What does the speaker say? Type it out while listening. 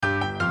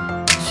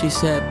She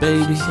said,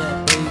 baby,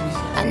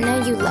 I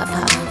know you love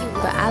her,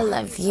 but I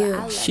love you.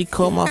 she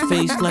caught my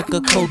face like a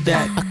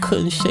Kodak. I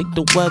couldn't shake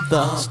the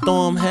weather.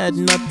 Storm had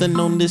nothing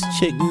on this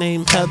chick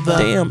named Heather.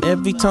 Damn,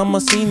 every time I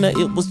seen her,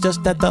 it was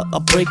just after a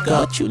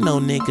breakup. But you know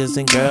niggas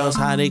and girls,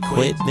 how they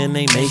quit, then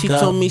they make up. She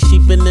told me she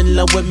been in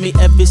love with me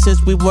ever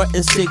since we were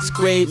in 6th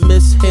grade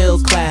Miss Hill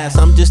class.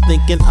 I'm just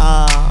thinking,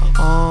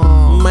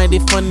 mighty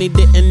funny,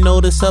 didn't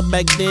notice her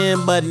back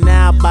then, but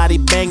now body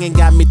banging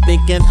got me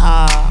thinking,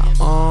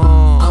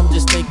 I'm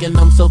just thinking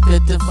I'm so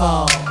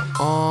pitiful.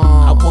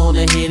 I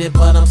wanna hit it,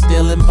 but I'm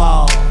still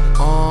involved.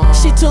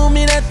 She told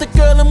me that the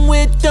girl I'm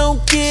with don't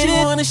get it. She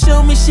wanna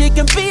show me she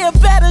can be a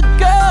better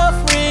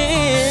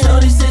girlfriend.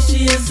 Shorty said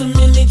she had so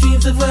many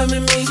dreams of her and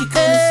me. She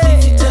couldn't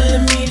sleep, she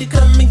telling me to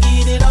come and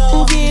get it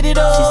all.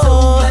 She's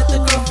so glad the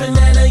girlfriend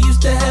that I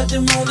used to have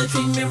didn't wanna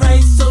treat me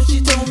right, so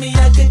she told me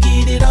I could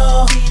get it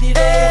all.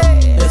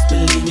 Best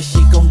believe me,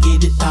 she gon'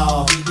 get it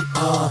all.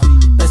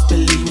 Best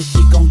believe me,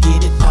 she gon'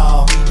 get it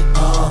all.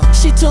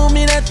 She told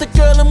me that the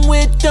girl I'm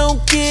with don't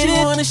get it. She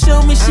wanna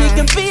show me she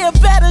can be a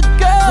better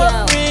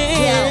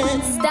girlfriend. Yo,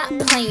 stop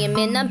playing,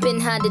 man. I've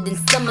been hotter than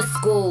summer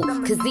school.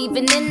 Cause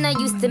even then I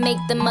used to make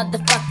the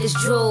motherfuckers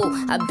drool.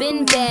 I've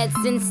been bad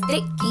since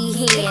sticky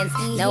hands.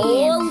 Now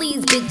all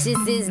these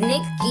bitches is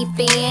Nicki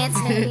fans.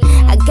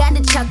 I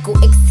gotta chuckle,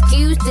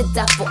 excuse the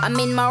duffel. I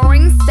mean my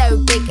ring so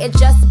big it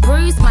just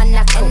bruised my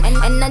knuckle. And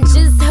I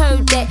just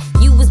heard that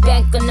you was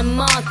back on the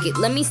market.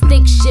 Let me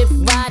stick shift,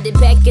 ride it,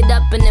 back it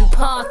up and then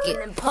park it.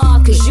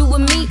 Cause you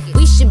and me,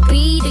 we should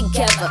be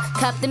together.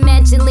 Cop the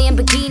matching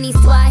Lamborghini,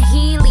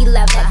 Swahili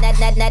leather.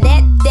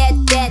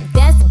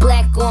 That's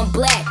black on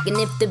black. And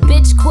if the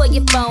bitch call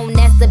your phone,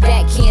 that's a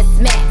backhand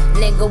smack.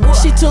 Nigga, what?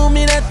 She told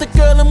me that the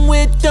girl I'm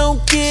with don't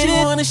get it. She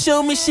wanna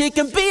show me she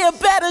can be a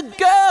better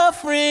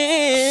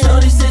girlfriend.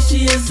 Shorty said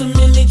she had so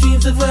many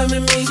dreams of her and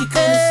me. She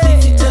couldn't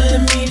sleep, she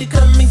telling me to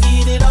come and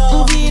get it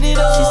all.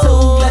 She's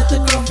so glad the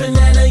girlfriend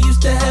that I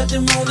used to have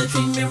didn't wanna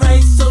treat me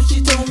right, so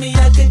she told me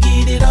I could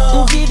get it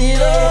all. Best believe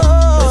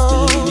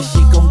me,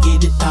 she gon'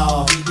 get it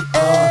all.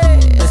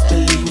 Best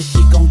believe me,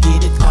 she gon'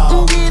 get it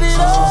all.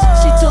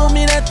 She told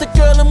me that the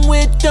girl I'm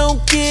with don't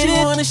get it.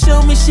 She wanna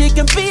show me she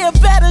can be a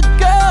better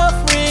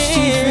girlfriend.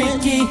 She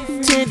freaky,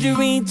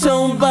 tangerine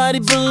tone body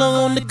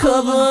belong on the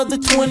cover of the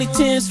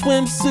 2010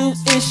 swimsuit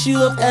issue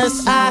of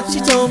SI. She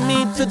told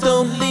me to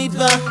don't leave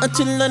her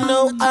until I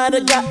know I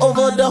done got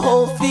over the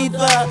whole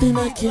fever. Then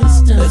I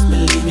kissed her. Best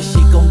believe me,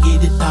 she gon'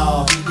 get it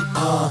all.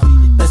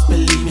 Best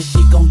believe me,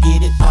 she gon'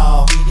 get it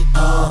all.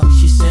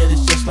 She said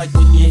it's just like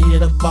when you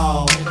hit a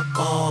ball.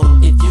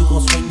 If you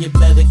gon' swing, you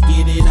better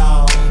get it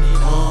all.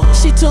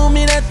 She told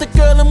me that the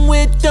girl I'm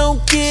with don't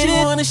get it.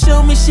 She wanna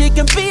show me she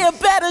can be a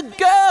better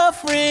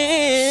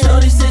girlfriend.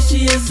 Shorty said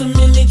she had so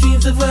many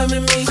dreams of her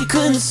and me. She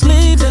couldn't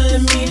sleep,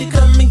 telling me to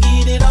come and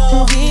get it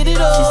all. She's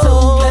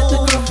so glad the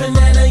girlfriend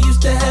that I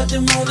used to have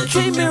didn't wanna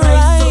treat me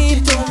right, so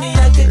she told me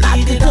I could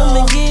get it all.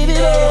 Best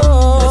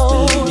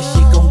believe me,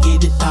 she gon'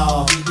 get it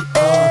all.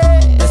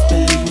 Best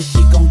believe me,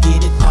 she gon'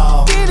 get it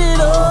all.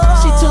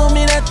 She told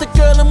me that the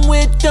girl I'm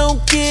with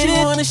don't get it. She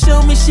wanna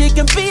show me she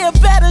can be a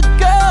better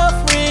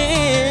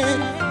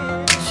girlfriend.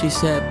 She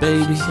said,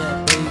 baby,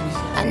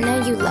 I know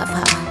you love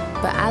her,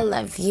 but I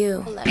love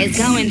you. It's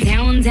going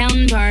down,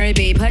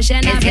 Barbie,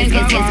 pushing up in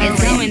Ferrari.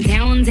 It's going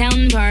down,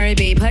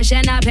 Barbie,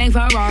 pushing up in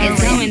Ferrari.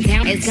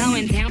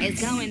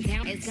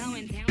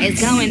 It's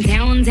going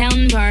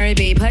down,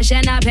 Barbie,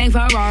 pushing up in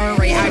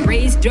Ferrari. I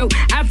raced through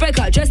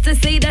Africa just to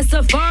see the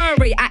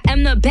safari. I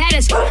am the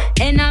baddest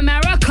in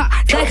America,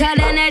 thicker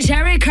than a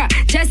Jericho,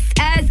 just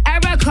as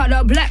Erica,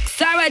 the black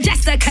Sarah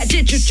Jessica,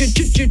 Jessica.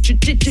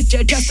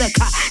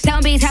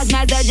 Don't be text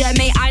messaging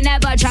me, I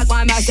never check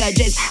my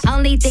messages.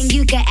 Only thing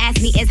you can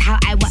ask me is how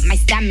I want my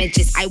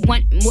sandwiches. I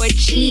want more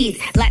cheese,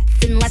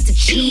 lots and lots of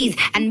cheese.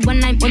 And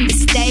when I'm on the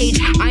stage,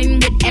 I'm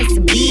with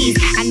SBs.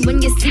 And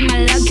when you see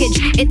my luggage,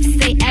 it's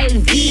say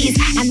LVs.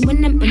 And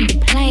when I'm on the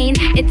plane,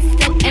 it's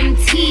still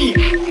empty.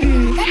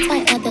 That's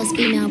why all those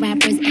female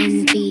rappers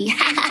envy.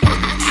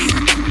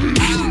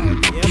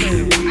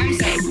 I'm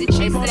sorry, did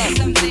she say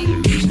something?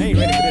 I ain't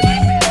ready for this.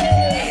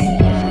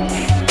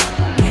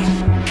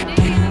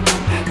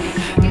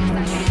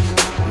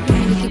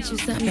 Let me get you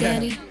something,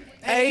 daddy.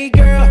 Hey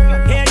girl,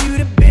 yeah, you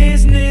the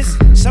business.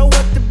 So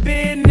what the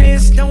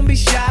business? Don't be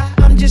shy,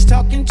 I'm just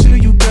talking to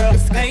you, girl.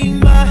 Hey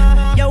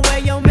ma, yo, where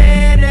your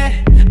man at?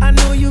 I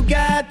know you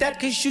got that,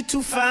 cause you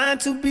too fine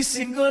to be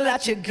single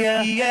out your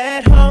girl. He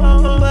at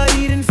home, but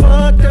he done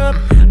fucked up.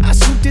 I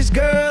suit this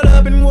girl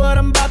up, and what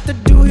I'm about to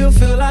do, he'll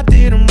feel I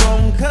did him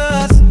wrong.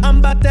 Cause I'm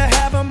about to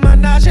have a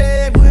menage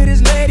with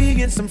his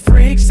lady and some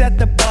freaks at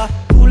the bar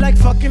who like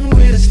fucking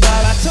with a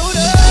style. I told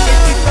her, if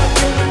you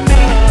fucking with me,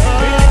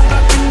 really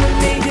fucking with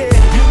me,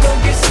 yeah, you gon'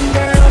 get some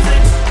girls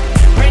and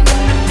bring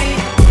them to me.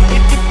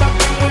 If you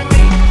fucking with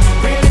me,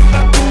 really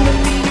fucking with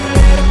me, you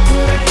let her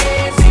put her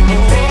hands in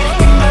your face.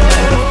 Be my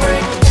little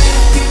friend,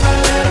 be my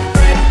little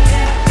friend,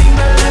 be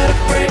my little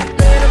friend.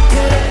 Let her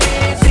put her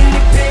hands in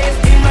your face.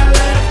 Be my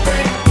little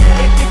friend.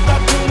 If you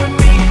fucking with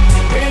me,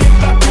 really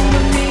fucking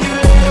with me, you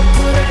let her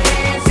put her hands.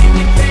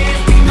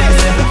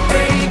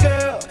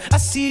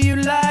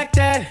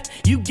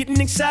 getting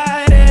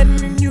excited,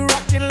 and you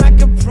rocking like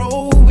a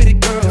pro with it,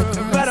 girl.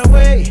 Right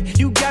away,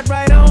 you got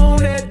right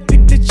on it.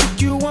 Pick the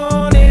chick you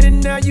wanted,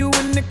 and now you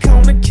in the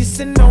corner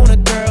kissing on a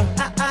girl.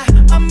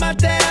 I'm about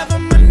to have a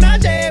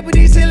menage with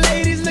these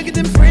ladies. Look at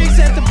them freaks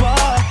at the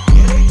bar,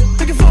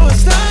 looking for a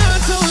star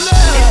to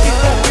love. If you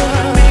fucking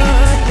with me,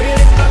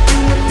 really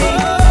fucking with me,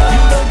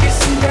 you gon' get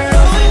some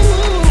girls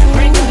and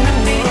bring them to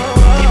me.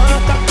 If you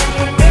fucking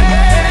with me,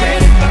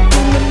 really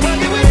fucking with me,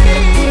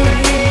 put your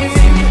hands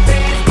in your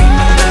pants, be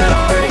my little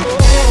freak,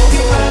 be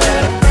my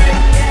little freak,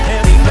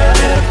 and be my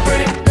little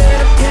freak. Put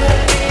your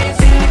hands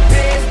in your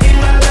pants, be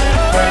my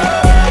little freak.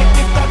 If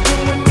you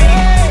fucking with me,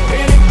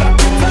 really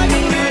fucking with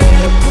me,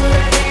 put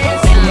your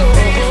hands in your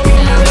pants, be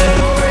my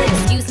little freak.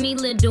 Excuse me,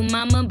 little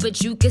mama, but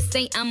you could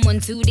say I'm on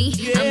 2D.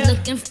 I'm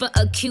looking for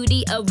a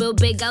cutie, a real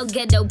big old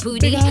ghetto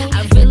booty.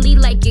 I really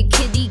like your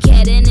kitty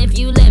cat, and if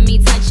you let me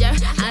touch her,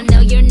 I know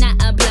you're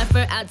not a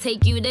bluffer. I'll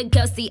take you to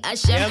go see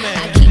Usher.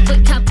 I keep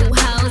a couple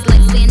hoes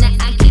like Santa.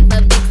 I keep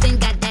a vixen,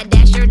 got that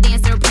Dasher,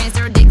 Dancer,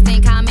 Prancer,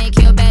 Dixon, Comet,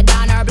 Cupid,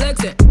 Donner,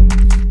 Blitzen.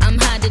 I'm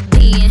hotter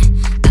than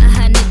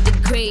 100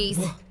 degrees.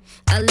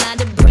 A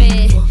lot of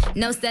bread,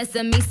 no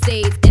sesame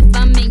seeds. If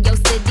I'm in your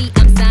city,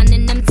 I'm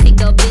signing them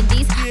tingle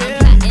biddies. I'm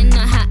plotting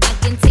on how I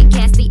can take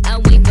Cassie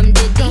away from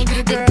Diddy.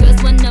 The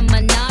girls want a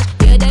menage,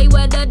 yeah, they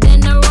wetter than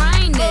the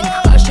rain.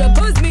 Usher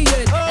puts me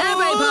in,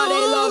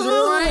 everybody loves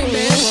rain,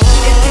 man.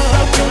 If you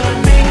fucking with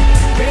me,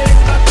 really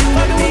fucking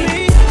with me,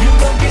 you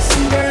gon' get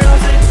some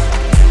girls and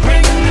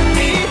bring them to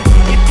me.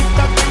 If you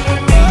fucking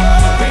with me,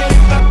 really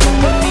fucking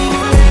with me,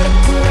 you better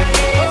put your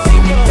hands in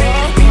your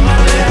pants. Be my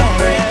little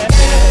freak,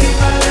 be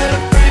my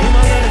little freak,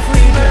 my little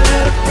freak, my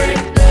little freak.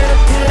 Better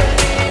put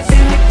your hands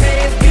in your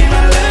pants. Be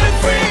my little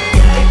freak.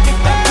 If you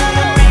fucking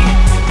with me,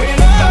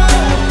 really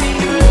fucking with me,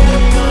 you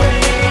better put your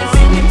hands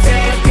in your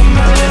pants. Be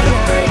my little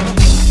freak.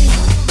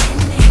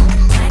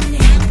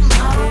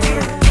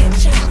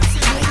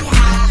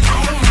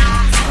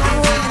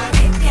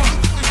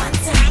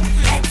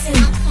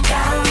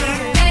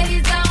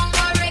 Ladies, don't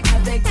worry,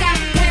 'cause they got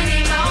plenty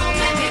more.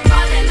 Man, we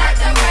falling like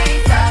the rain,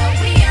 so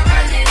we ain't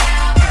running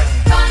out.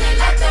 Falling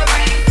like the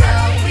rain, so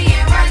we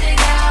ain't running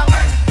out.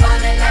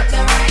 Falling like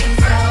the rain,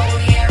 so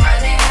we ain't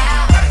running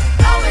out.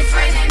 Oh, it's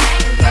raining,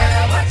 man,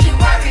 girl, what you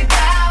worry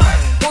about?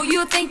 Who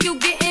you think you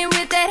getting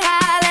with that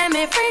high? Let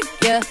me freak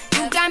ya.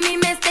 You got me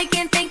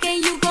mistaken, thinking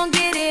you gon'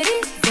 get it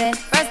easy.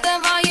 First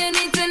of all, you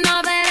need to know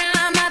that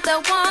I'm not the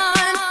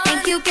one.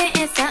 Think you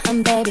getting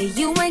something, baby,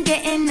 you ain't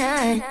getting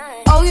none.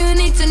 Oh, you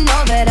need to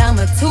know that I'm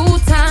a 2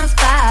 times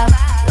 5.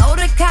 Load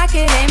a cock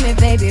it, aim it,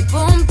 baby,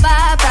 boom,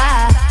 bye,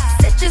 bye.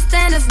 Sit your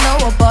standards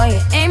lower, boy,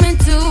 you're aiming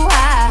too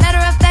high.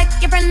 Matter of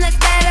fact, your friend looks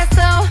better,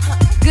 so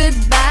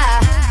goodbye.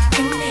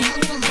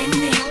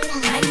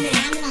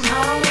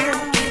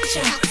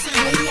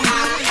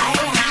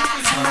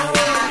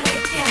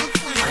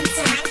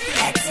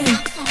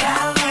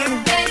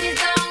 Ladies,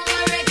 don't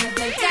worry, 'cause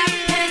they got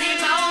plenty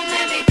more.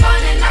 Man, we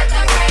falling like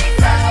the rain,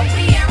 so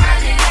we ain't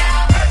running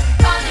out.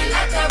 Falling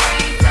like the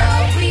rain, so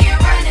we ain't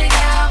running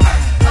out.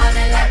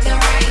 Falling like the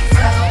rain,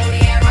 so we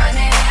ain't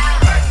running out.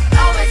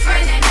 Oh, it's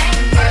raining, man,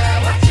 girl,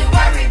 what you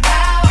worry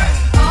about?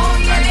 Oh,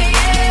 yeah,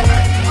 yeah.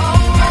 Oh,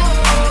 oh,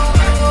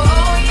 oh,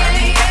 oh, yeah,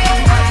 yeah.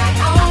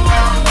 Oh,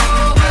 oh,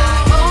 oh,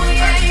 oh,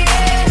 yeah,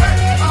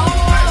 yeah. Oh,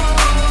 oh,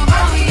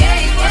 oh, yeah,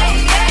 yeah,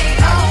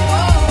 yeah. Oh,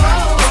 oh,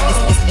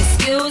 oh.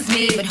 Excuse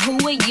me, but who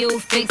are you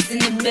fixing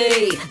to be?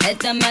 Let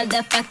the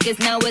motherfuckers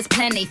know it's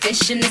plenty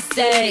fish in the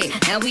sea.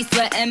 Now we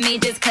sweating me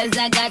just 'cause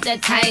I got the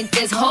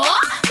tightest whore,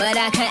 but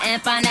I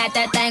couldn't find out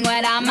that thing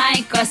with a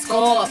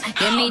microscope.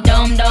 Give me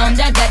dome, dome,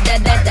 da da da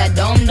da da,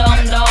 dome,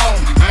 dome, dome.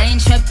 I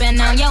ain't tripping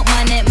on your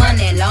money,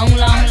 money, long,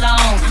 long,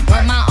 long.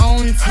 Want my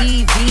own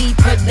TV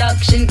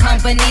production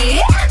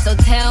company, so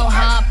tell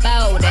Hop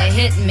out to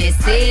hit me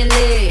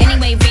silly.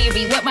 Anyway,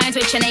 Riri, what rhymes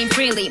with your name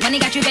freely? Money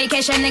got you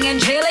vacationing in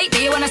Chile. Do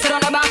you wanna sit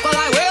on the balcony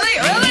like really,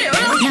 really,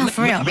 really? No,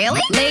 for real,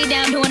 really? Lay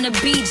down here on the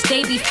beach,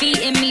 they be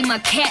feeding me my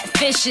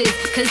catfishes,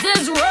 'cause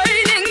it's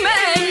raining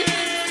men,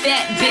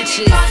 fat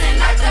bitches. Falling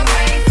like the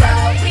rain, so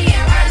we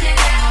ain't running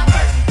out.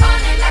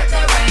 Falling like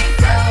the rain,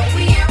 so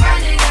we ain't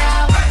running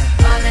out.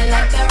 Falling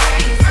like the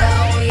rain, so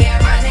we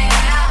ain't running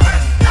out.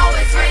 Oh,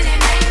 it's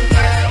raining, man,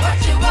 girl, what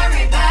you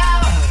worry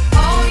about?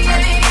 Oh,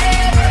 yeah,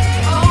 yeah.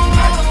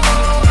 Oh, oh,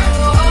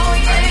 oh, oh,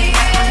 yeah,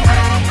 yeah.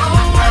 Oh,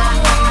 oh,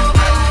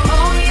 oh,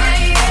 oh, yeah,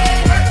 yeah.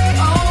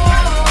 Oh,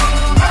 oh,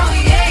 oh,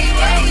 yeah,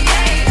 yeah,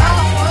 yeah.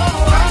 Oh,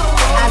 oh,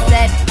 oh. I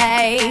said,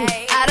 hey,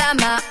 out of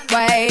my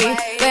way,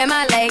 where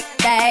my late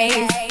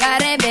days.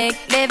 Got it big,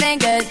 living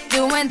good,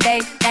 doing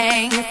they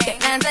things. Get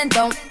lines and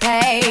don't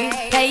pay.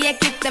 Pay you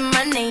keep the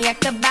money, I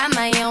could buy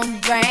my own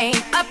drink.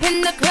 Up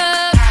in the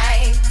club,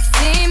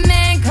 see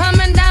men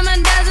coming down a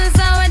dozen,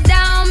 so it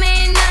don't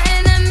mean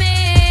nothing to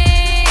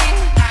me.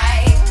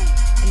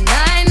 And I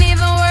ain't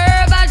even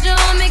worried about you,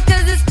 homie,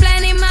 'cause there's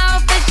plenty more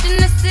fish in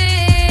the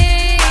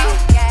sea.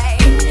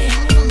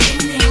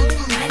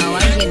 Oh,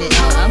 I get it.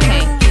 Oh,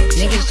 okay.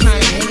 Niggas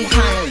trying to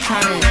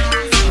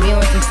be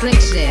on some slick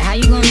shit. How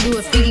you gonna do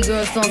a Figgy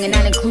Girl song and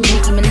not include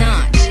Nicki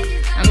Minaj?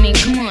 I mean,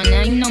 name. Come on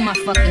now, you know my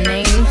fucking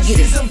name. Let's get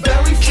it. She's a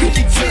very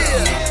freaky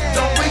girl.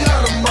 Don't bring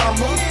out a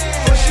mama.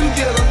 First you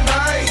get a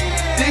night,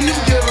 then you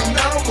get a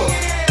number.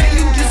 Then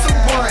you get some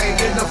brain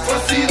in the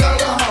front seat of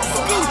the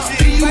Hummer.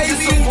 Then you get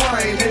some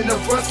brain in the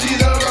front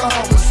seat of the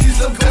Hummer. She's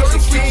a very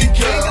freaky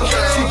girl.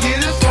 She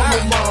get it from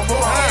her mama.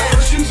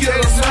 First you get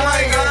a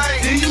night,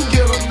 then you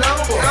get a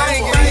number.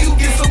 Then you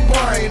get some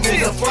brain in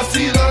the front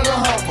seat of the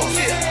Hummer.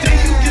 Then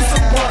you get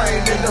some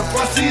brain in the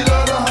front seat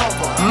of the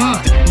Hummer.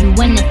 You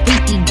want a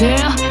freaky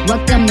girl?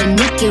 Welcome to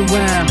Nicky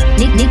World.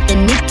 Nick the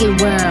Nicky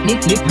World.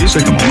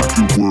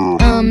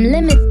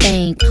 Let me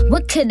think.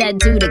 What could I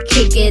do to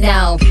kick it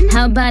off?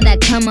 How about I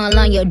come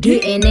along your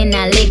dick and then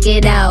I lick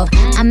it off?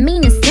 I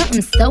mean, it's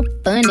something so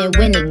funny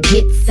when it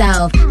gets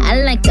off.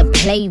 I like to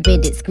play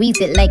with it, squeeze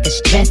it like a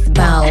stress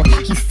ball.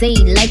 He say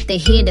he like to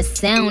hear the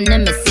sound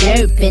of me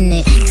slurping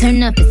it.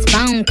 Turn up his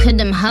phone, cause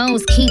them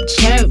hoes keep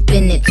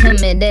chirping it. Tell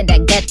me that I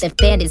got the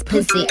fattest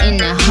pussy in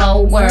the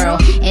whole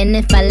world. And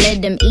if I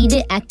let him eat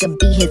it, I could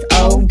be his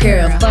old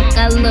girl. Fuck,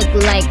 I look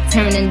like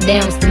turning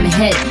down some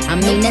head. I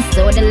mean, that's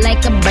sorta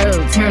like a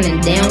bird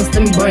turning down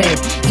some bread.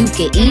 You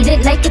can eat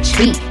it like a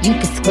treat. You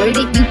can squirt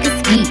it, you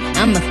can ski.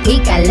 I'm a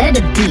freak, I let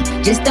it beat.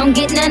 Just don't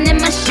get none in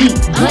my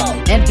sheets.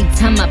 But every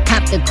time I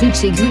pop the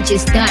coochie, Gucci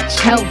start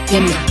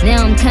choking me.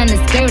 Now I'm kinda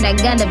scared, I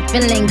got a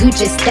feeling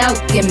Gucci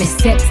stalking me.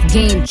 Sex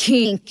game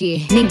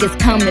kinky, niggas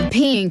call me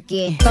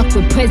Pinky. Fuck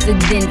with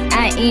president,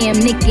 I am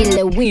Nikki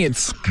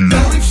Lewinsky.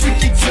 Very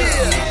freaky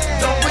girl.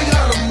 Don't bring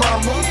out a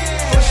mama.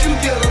 First you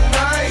get a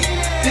night,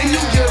 then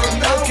you get a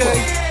number.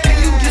 Then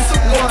you get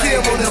some brain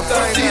in the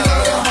front seat of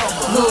the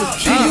Hummer.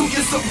 Then you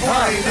get some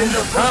brain in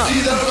the front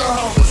seat of the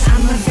Hummer.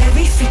 I'm a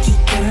very freaky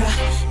girl,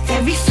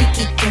 very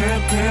freaky girl,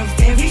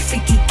 very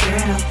freaky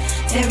girl,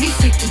 very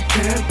freaky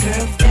girl,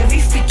 very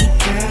freaky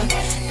girl,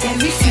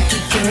 very freaky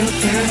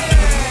girl.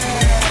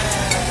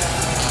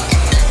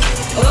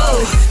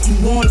 Oh, you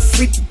want a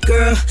freaky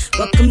girl?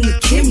 Welcome to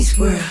Kimmy's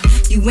world.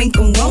 You ain't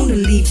gon' wanna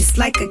leave just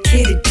like a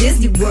kid at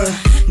Disney World.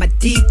 My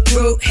deep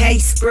throat had you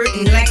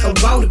spurting like a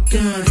water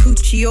gun.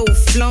 Coochie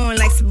overflowing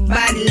like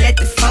somebody let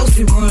the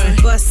faucet run.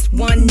 Bust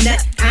one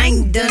nut, I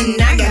ain't done,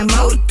 I got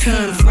more to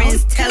come.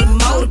 Friends tell them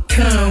more to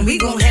come. We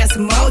gon' have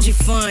some orgy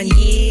fun,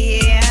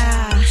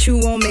 yeah. Chew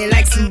on me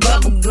like some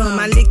bubble gum.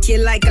 I lick you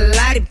like a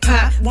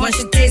lollipop. Once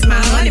you taste my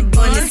honey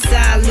bun, it's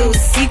our little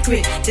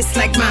secret, just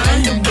like my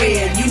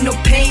underwear. You know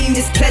pain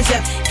is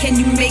pleasure. Can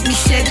you make me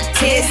shed a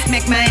tear?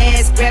 Smack my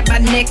ass, grab my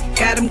neck,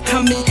 got him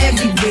coming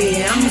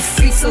everywhere. I'm a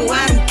freak, so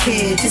I don't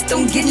care. Just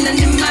don't get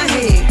none in my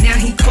head. Now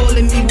he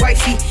calling me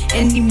wifey,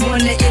 and he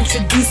wanna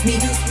introduce me.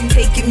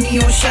 Taking me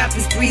on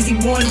shopping sprees, he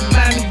wanna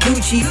buy me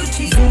Gucci.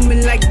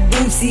 Zooming like a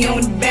Bootsy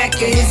on the back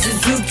of his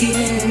Suzuki.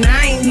 And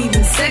I ain't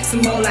even sex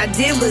him, all I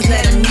did was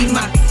let him meet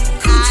my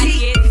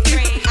coochie.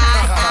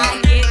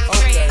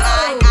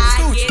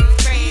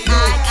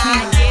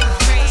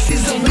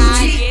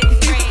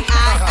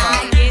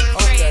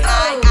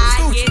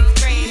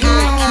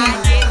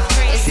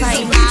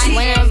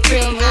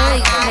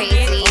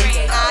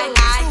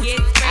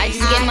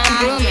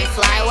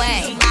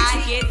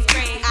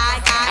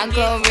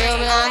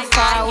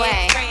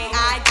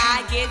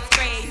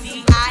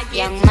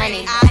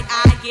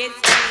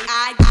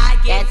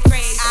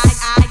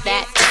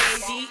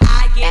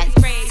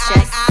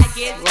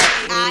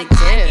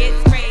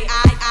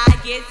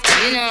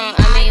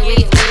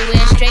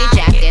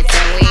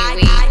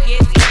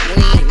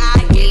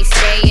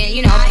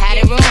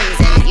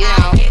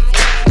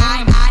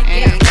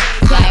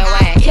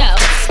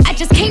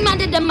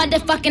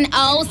 Motherfucking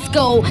old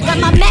school. Got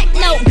my Mac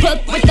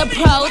notebook with the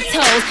Pro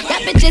Tools.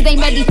 Y'all bitches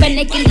ain't ready for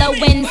Nicki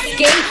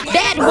Lewinsky.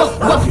 Bad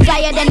whoop whoop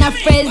flyer than a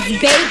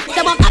frisbee.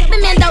 So I'm up in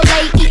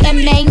Mandalay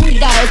eating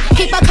mangoes.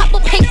 Keep a couple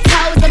pink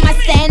toes in my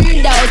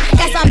sandals.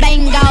 Got some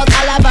bangles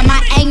all over my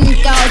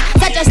ankles.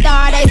 Such a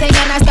star, they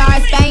singing a Star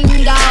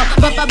Spangled. I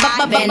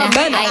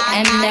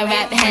am the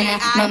rap henna.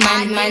 My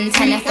man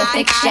Montana for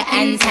fix your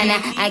antenna.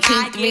 I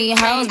keep 3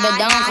 hoes, but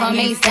don't call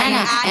me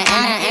Santa.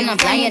 And I'm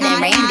flyer than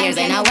reindeers.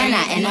 And I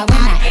winner, and I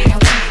winner.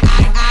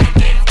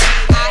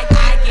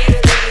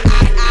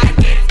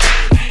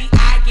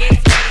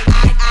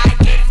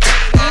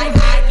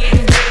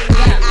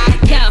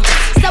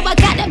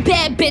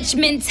 Bitch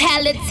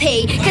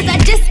mentality, cause I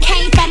just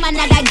came from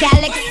another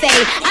galaxy.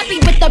 I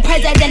be with the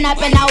president up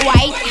in the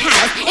White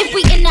House. If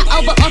we in the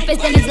Oval Office,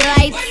 then it's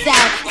lights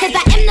out. Cause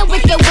I am the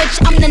wicked witch,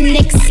 I'm the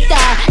Nick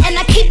star. And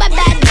I keep a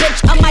bad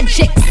bitch on my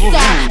jigsaw.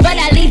 But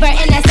I leave her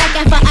in a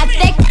second for a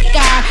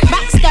thicker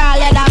rock star,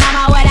 little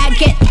mama with a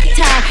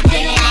guitar.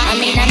 I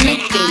mean I'm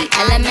Nicki,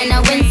 element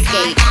of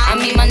Winsky. I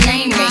mean my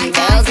name ring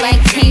bells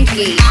like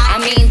Tinky.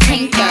 I mean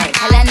Tinker,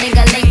 tell that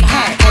nigga link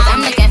her. Cause I'm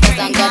looking for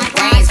some good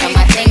brains from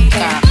a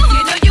thinker.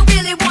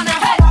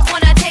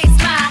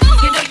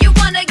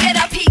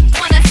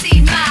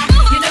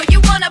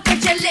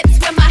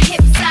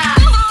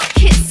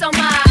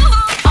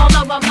 All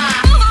over my,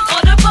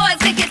 all the boys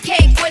think it's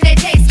cake when they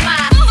taste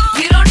mine.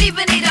 You don't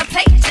even need a plate.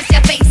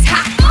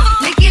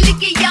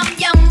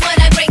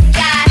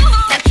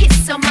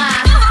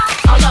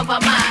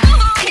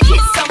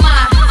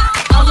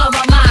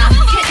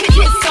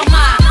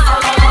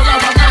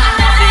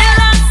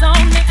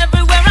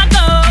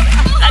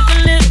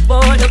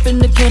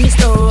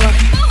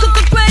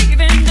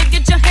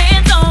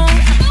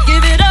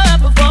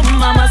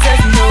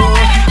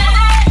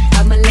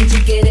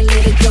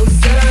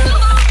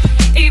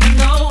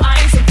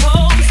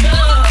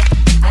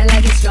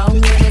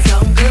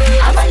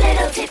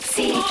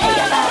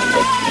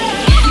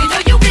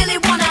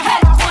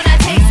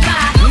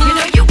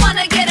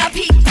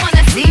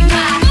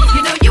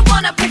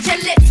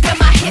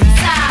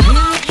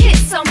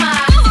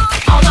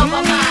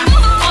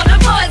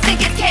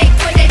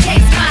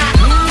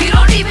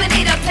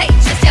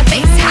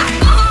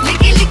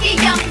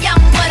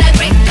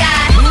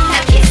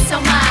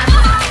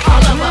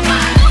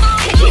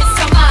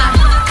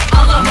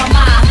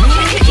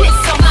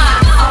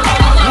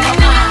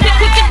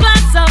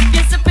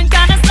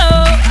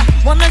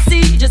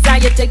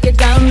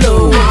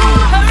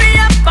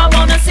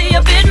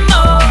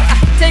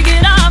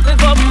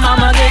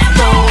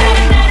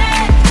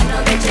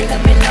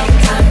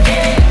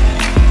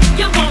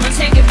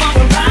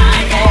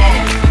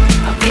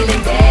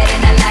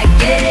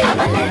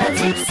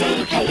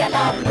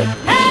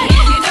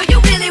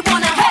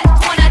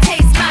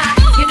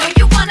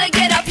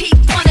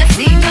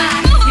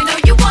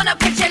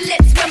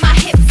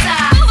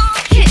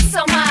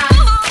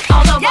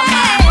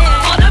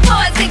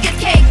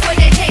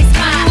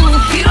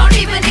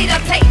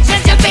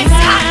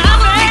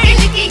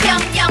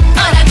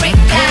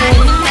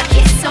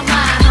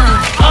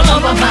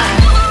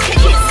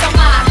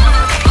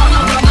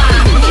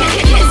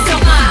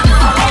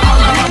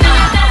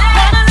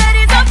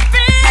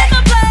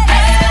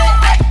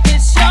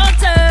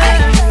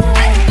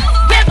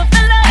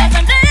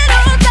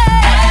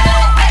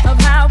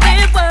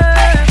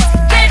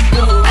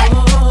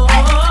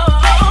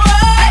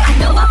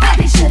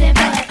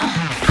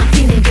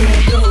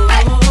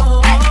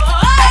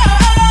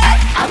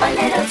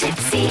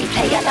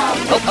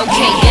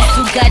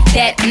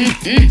 that,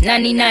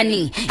 nani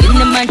nani. In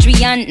the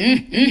Montreal,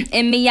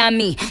 in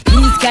Miami.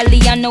 Use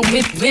Galliano,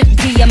 whip,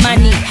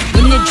 Diamani.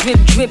 When the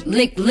drip, drip,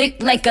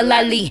 lick like a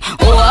lolly.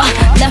 Or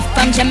left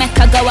from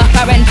Jamaica, go a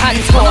foreign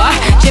pantour.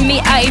 Jimmy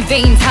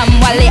Iovine, Tom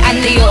Wally and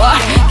Leo.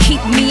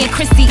 Keep me and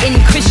Chrissy in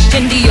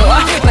Christian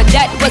Dior. But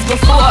that was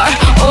before,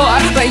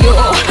 or for you.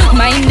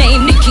 My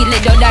name, Nikki,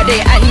 little daddy,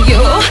 and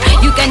you.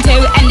 You can do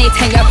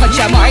anything you put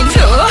your mind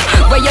to.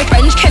 Where your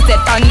French kiss it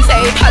on,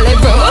 say,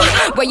 Polybro.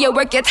 Where you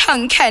work your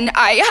tongue, can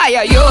I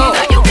hire you? You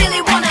know you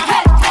really wanna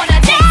taste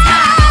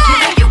her. You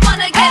know you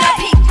wanna get a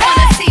peek,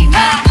 wanna see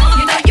her.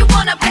 You know you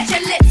wanna put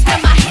your lips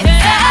where my hips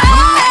are.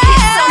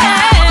 Kiss on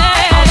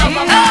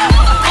her,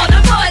 all the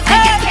boys they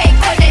get cake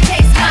when they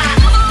taste her.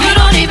 You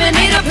don't even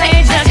need a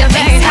plate, just your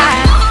face high.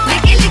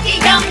 Licky, licky,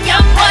 yum,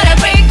 yum, what a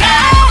great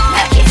guy.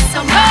 Now kiss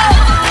on her,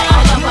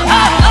 all of them,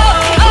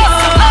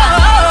 kiss on her,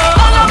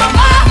 all of them,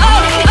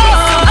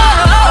 kiss on her,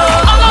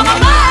 all of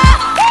them.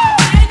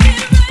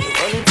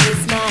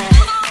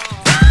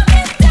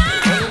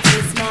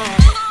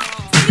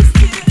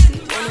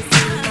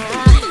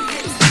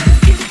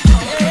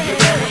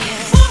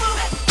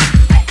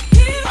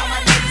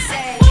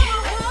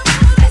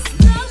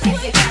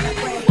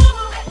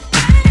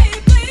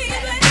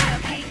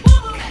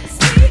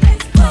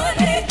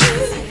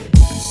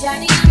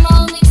 Shawty, I'm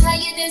only tell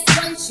you this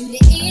once, you the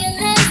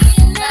illest.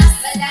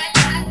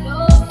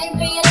 And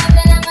for your love,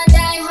 and I'ma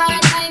die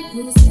hard, I'm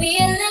Bruce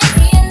Willis.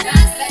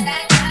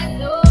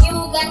 You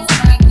got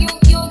spark, you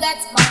got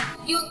spark,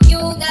 you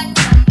got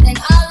something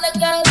all the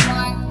girls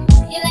want.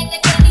 You like a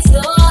candy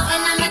store,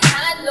 and I'm a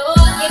toddler.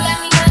 You got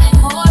me wanting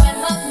more and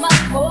much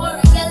more.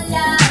 Your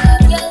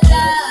love, your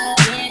love,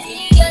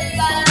 your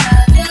love,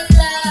 your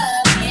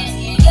love, your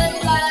love,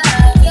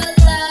 your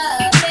love,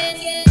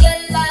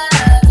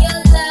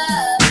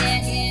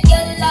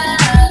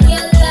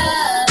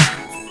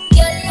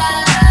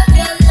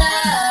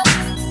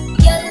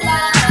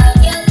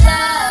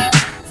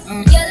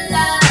 your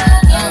love,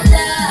 your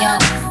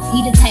love. He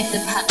the type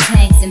that pop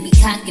tags and be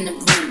cocking a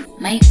broom.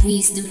 Might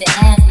breeze through the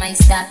ass, might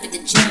stop at the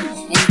gym.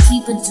 And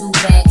keep a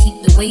do-rag,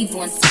 keep the wave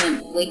on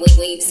swim.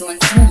 Waves on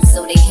swim,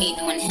 so they hate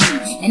on him.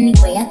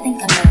 Anyway, I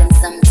think I met him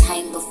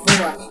sometime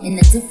before. In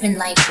a different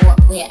life or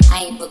where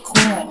I ain't record.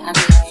 I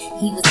mean,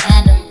 he was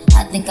Adam,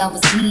 I think I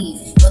was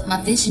Eve. But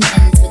my vision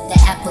ends with the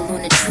apple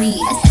on the tree.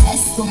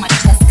 That's on my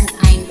chest cause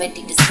I ain't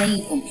ready to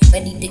save him.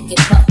 Ready to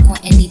give up on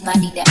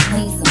anybody that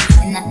plays him.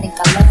 And I think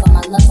I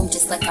love him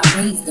just like I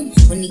raised him.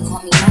 When he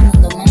call me mama,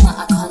 little mama,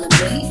 I call him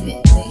baby.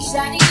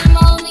 Shawty,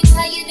 I'ma only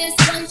tell you this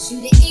once,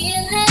 you the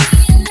illest.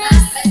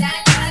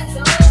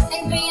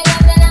 And for your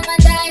love, and I'ma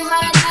die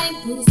hard, I'm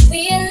Bruce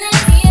Willis.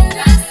 You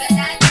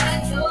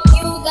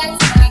got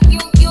spark,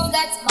 you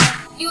got spark,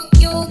 you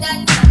got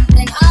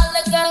something all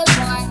the girls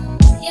want.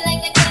 You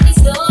like a candy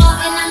store,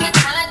 and I'm a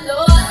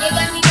toddler. You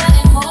got me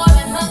wanting more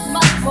and much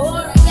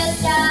more. Your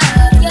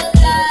love, your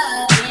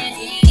love,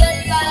 your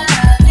love,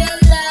 your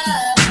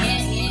love, your love,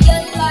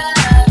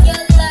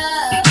 your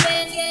love, your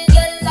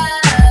love,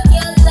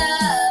 your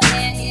love, your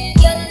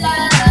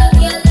love,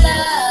 your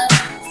love,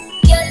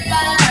 your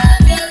love,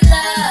 your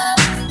love,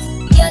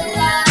 your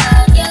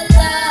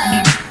love,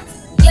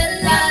 your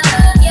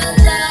love, your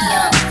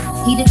love.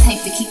 He the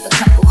type to keep a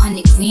couple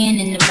 $100,000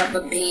 in the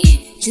rubber band.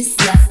 Just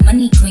left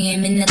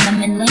MoneyGram in the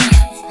lemon land.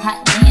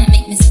 Hot damn,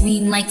 make me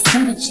scream like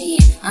Summer Jam.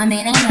 I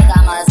mean, I like I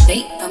must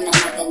bake from the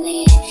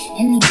motherland.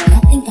 Anyway, I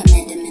think I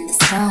met him in the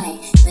sky.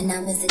 When I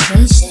was a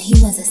glacier, he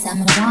was a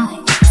samurai.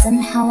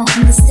 Somehow I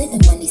understood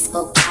him when he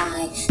spoke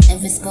Thai.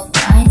 Never spoke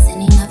lies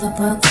and he never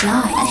broke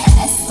flies. I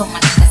had S on my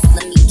chest,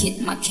 let me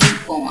get my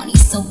cape on.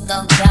 He's so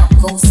thugged out,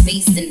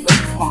 Ghostface and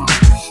Raekwon.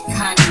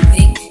 Kinda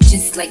big,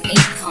 just like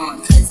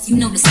Akon. Cause you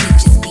know the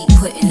snitches be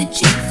putting the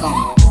Jake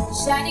on.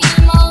 Shawty,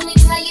 I'ma only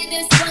tell you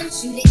this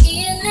once, you the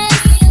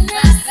illest. And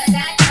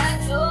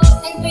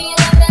for your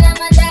love, and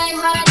I'ma die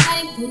hard,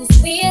 I'm Bruce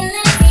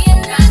Willis.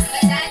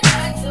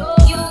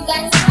 You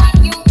got spark,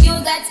 you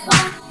got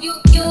spark, you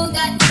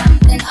got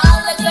something all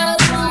the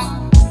girls want.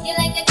 You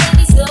like a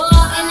candy store,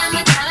 and I'm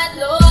a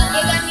toddler.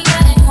 You got me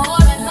wanting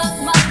more and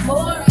much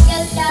more.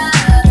 Your love,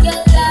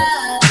 your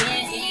love,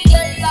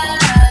 your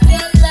love,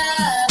 your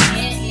love,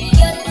 your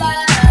love,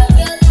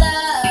 your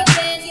love,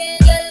 your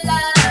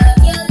love,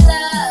 your love, your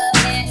love,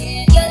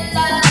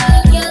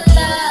 your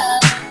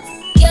love,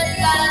 your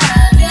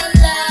love, your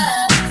love,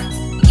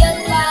 your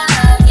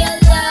love, your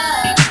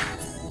love,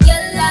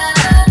 your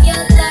love,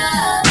 your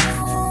love.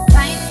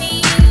 Find me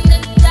in the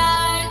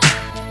dark,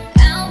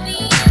 I'll be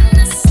in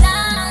the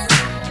sun.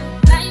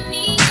 Find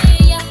me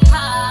in your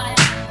heart,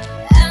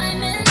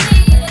 I'm in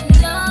need of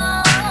your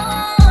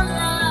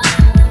love,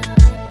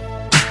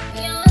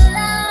 your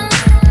love,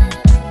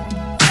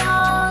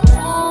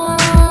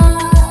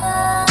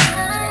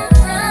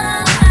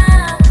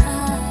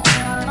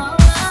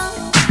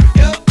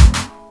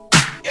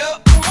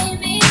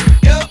 baby.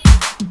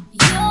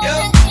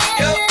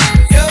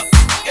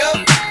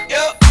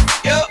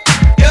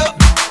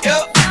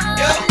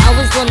 I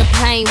was on the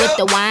plane with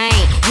the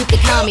wine. You could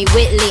call me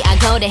Whitley, I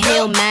go to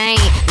Hill, Maine.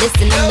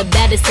 Listen, I'm the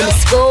better baddest in the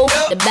school,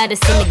 the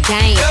baddest in the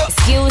game.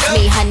 Excuse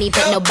me, honey,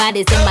 but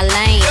nobody's in my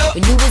lane.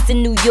 When you was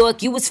in New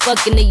York, you was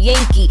fucking a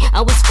Yankee.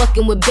 I was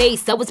fucking with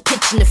bass, I was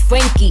pitching to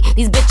Frankie.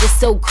 These bitches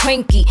so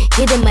cranky,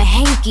 get him a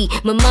hanky.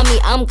 My mommy,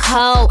 I'm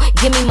cold,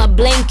 give me my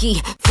blankie.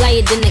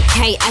 Flyer than a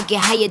kite, I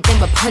get higher than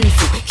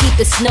Rapunzel. Keep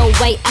the snow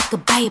white, I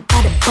could buy it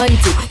by the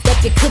bundle.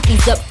 Stuff your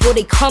cookies up before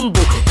they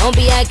crumble. Don't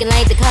be acting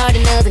like the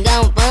Cardinals and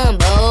gon'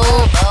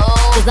 fumble.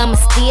 Cause I'm a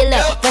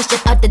stealer, fresh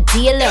just out the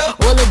dealer.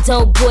 All the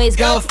dope boys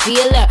gon'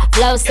 feel her.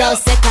 Flow so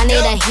sick, I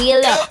need a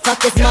healer.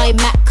 Fuck this my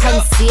Mac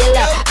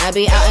concealer. I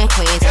be out in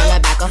Queens on the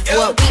back of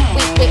 4 week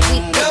with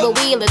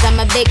wheelers. I'm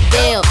a big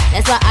deal.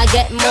 That's why I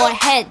get more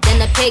head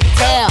than a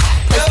pigtail.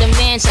 Plus the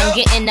ranch, I'm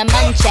getting the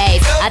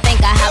munchies. I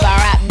think I have a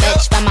rap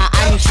bitch for my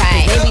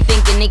entree. They be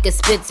thinking they could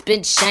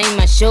spit, shine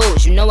my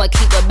shoes. You know I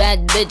keep a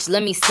bad bitch,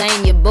 let me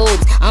sign your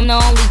boobs. I'm the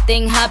only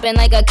thing hopping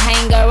like a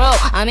kangaroo.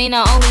 I mean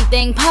the only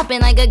thing popping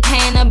like a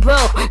can of brew.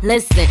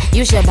 Listen,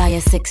 you should buy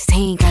a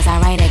 16 cause I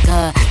write it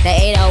good. The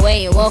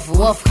 808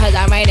 woof cause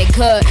I write it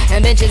good.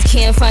 And bitches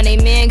can't find a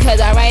man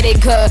cause I write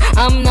it good.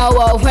 I'm no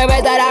wolf, where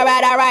is that I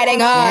write it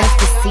good. Nice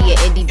to see a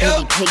itty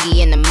bitty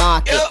piggy in the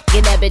market.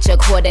 Get that bitch a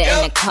quarter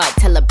in the cart,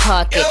 tell her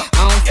park it.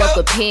 I don't fuck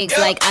with pigs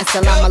like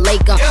assalamu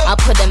alaikum. I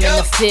put them in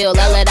the field,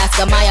 I let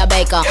Oscar Mayer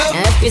Baker.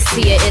 And if you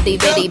see a itty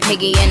bitty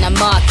piggy in the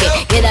market,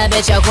 get that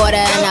bitch a quarter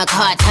in the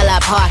cart, tell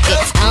her park it.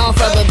 I don't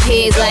fuck with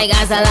pigs like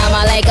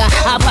assalamu alaikum.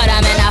 I put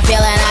them in the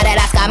field and I let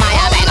Oscar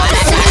Mayer Baker.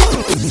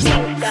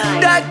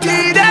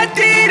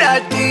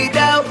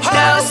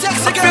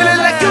 I'm feeling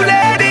like you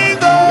letting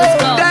go.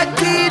 I'm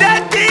feeling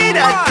like you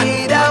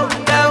letting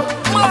go.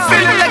 I'm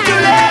feeling like you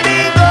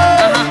letting go.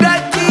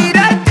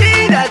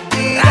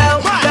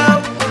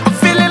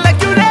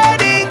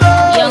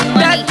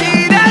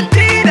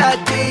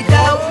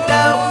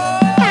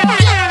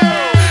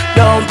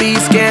 Don't be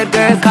scared,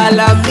 girl, call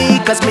on me.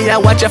 Cause me, I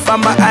watch you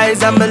from my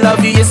eyes, I'ma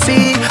love you, you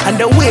see. And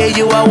the way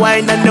you are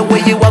wine and the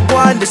way you are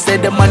going. They say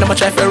the man, I'ma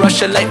try to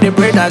rush you like the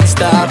bread and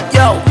stop.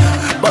 Yo,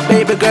 but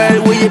baby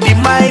girl, will you be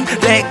mine?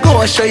 Let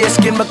go, show your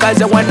skin because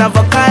you're one of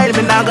a kind.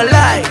 Me not gonna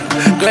lie,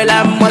 girl,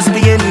 I must be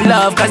in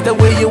love. Cause the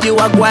way you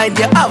are going,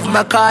 you have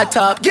my car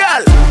top.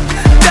 Girl,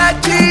 I'm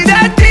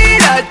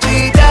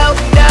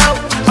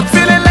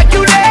feeling like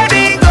you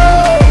letting go. I'm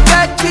feeling like you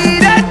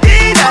letting go.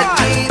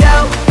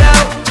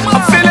 I'm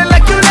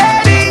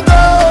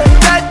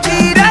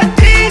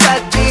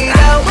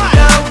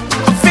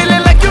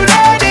feeling like you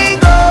letting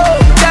go.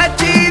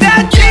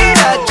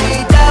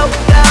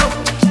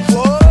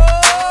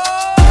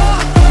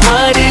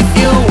 What if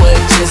you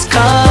would just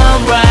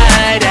come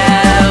right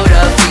out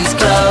of these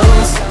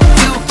clothes?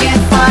 You can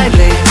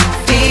finally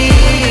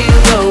feel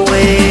the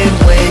wind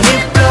when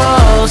it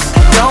blows.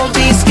 Don't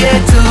be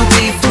scared to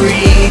be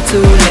free, to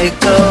let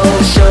go,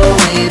 show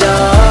it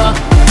all.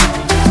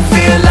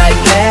 Feel like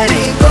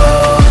letting go.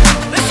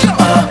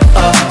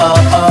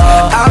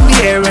 I'm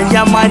here and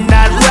your man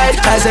not right.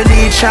 Cause I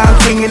need Sean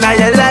King in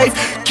your life.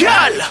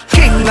 Girl,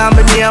 King, I'm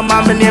a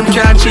name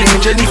can't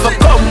change. And if I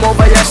come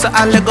over here, so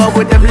I'll let go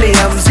with them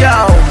limbs. Yo,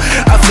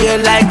 I feel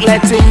like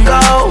letting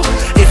go.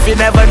 If you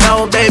never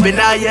know, baby,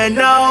 now you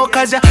know.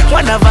 Cause you're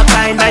one of a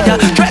kind and you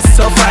dress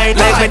so fine.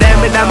 Like with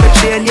them and I'm a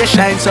chain, you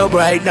shine so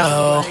bright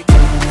now. I'm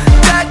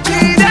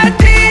feeling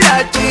like you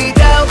letting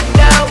go.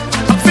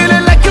 I'm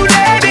feeling like you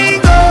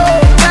letting go.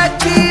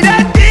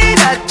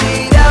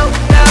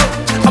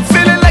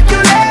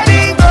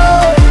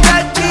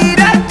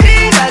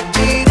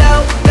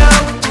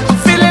 I'm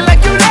feeling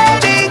like you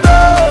letting go.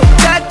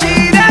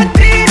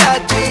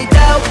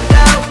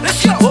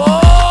 Let's go.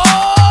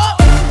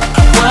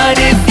 What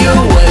if you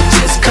would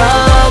just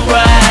come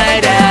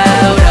right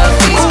out of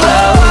these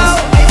clothes?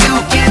 You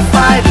can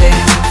finally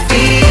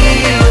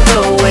feel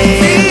the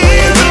wind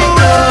when it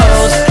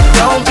blows.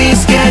 Don't be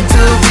scared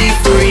to be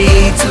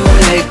free, to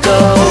let go,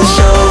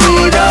 show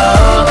it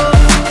all.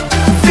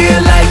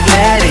 Feel like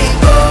letting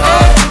go.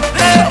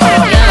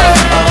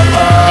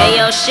 Hey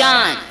yo,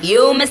 Sean,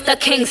 you Mr.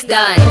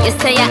 Kingston. You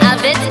say you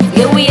have it,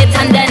 you wait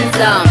and then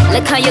some.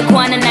 Look how you go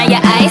on and now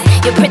your eyes.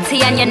 You're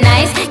pretty and you're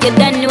nice. You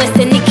done know it's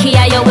the Nikki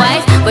or your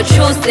wife. But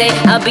true say,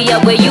 I'll be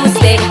up where you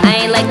stay.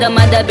 I ain't like the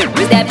mother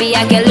bitches that be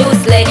acting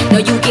loosely. Know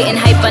you getting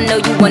hype, I know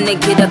you wanna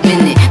get up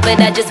in it. But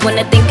I just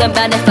wanna think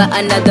about it for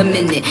another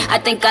minute. I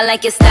think I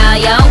like your style,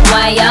 yo.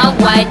 Why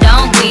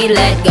don't we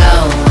let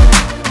go?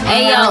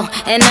 Ayo,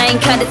 and I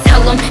ain't gotta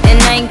tell them, and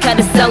I ain't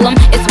gotta sell them.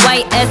 It's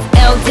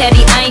YSL,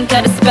 daddy, I ain't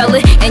gotta spell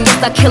it. And yes,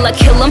 I kill him,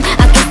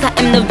 I guess I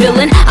am the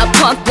villain. I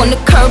park on the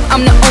curb,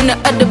 I'm the owner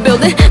of the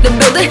building.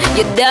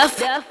 You deaf?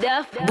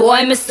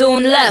 Boy, me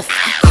soon left.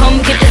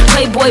 Come get this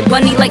Playboy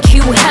bunny like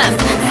you have.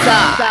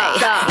 Sigh,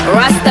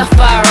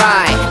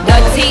 Rastafari,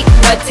 dirty.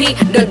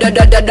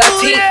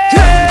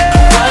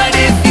 What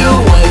if you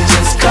would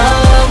just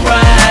come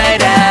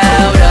right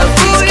out of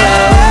these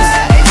clothes?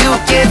 You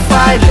can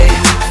finally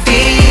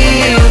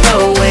feel the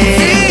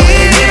wind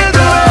when it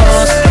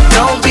blows.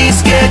 Don't be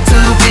scared to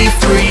be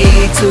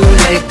free, to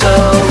let go,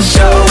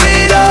 show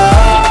it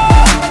all.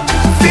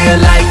 Feel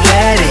like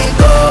letting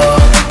go.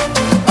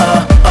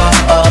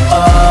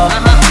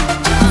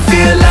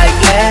 Feel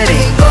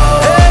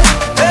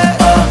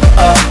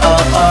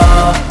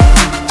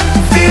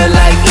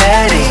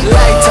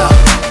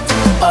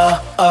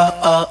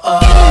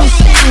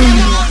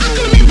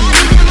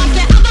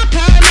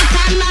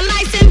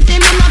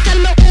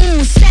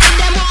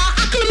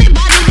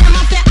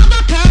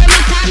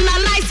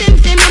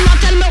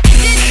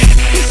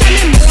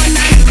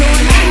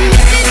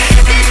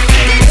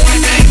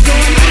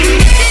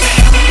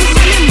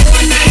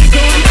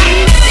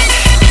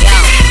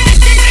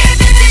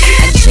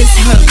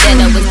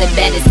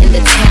baddest in the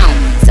town.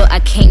 So I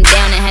came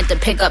down and had to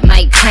pick up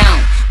my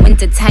crown. Went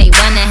to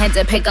Taiwan and had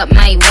to pick up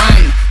my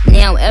one.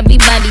 Now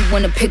everybody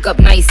wanna pick up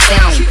my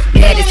sound.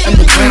 Baddest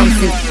underground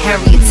since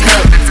Harriet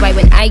Tub. That's why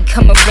when I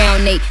come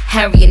around they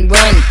harry and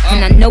run.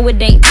 And I know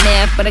it ain't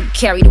math, but I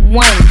carry the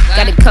one.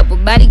 Got a couple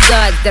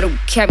bodyguards that'll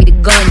carry the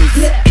guns.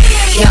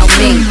 Yao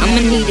Ming, I'ma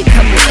need a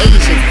couple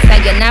Asians.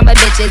 Sayonara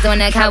bitches on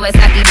that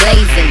Kawasaki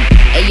blazing.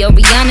 Ayo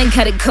Rihanna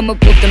gotta come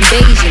up with them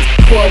Bajans.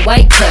 For a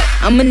white cut,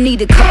 I'ma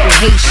need a couple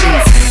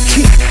Haitians.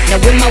 Now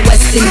with my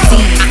West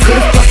Indies, who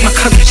the fuck my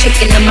curry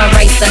chicken and my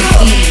rice and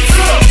peas?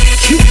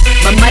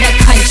 My mother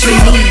country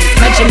needs,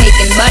 my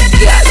Jamaican bud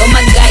girl, oh my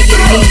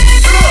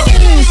Guyanese.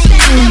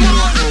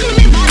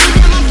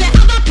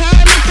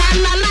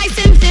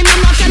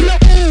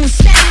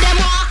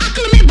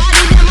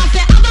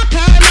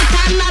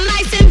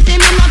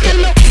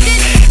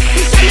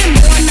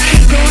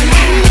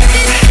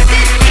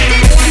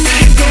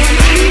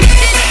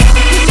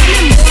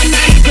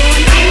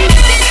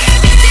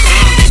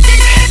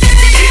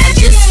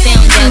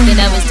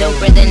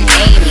 Doper than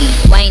Amy,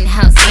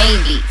 Winehouse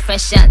maybe,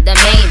 fresh out the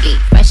maybe,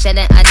 fresher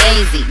than a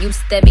daisy,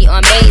 used to be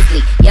on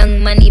Baisley,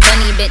 Young Money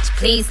Bunny bitch,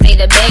 please say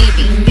the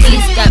baby,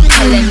 please stop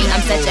telling me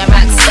I'm such a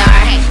rock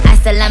star.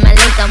 Assalamu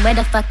alaikum, where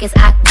the fuck is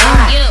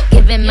Akbar?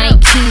 Giving my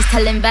keys,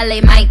 telling valet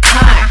my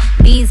car.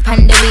 These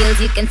panda wheels,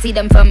 you can see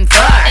them from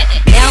far.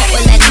 Now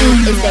all I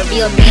need is the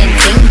real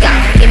Mandinga.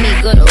 Give me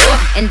good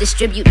and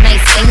distribute my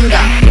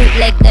singer.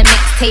 Bootleg the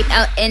mixtape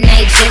out in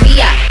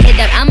Nigeria. Hit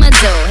up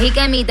Amadou, he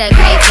got me the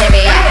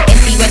criteria.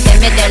 If he was the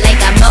middle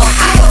like a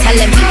mohawk, tell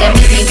him he can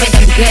meet me with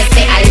them girls,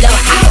 say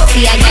aloha.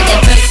 See I got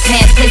that first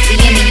class pussy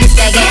and he used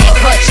to get in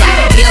cocha.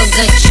 Real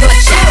good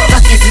chocha,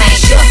 fuck is my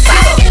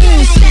chauffeur.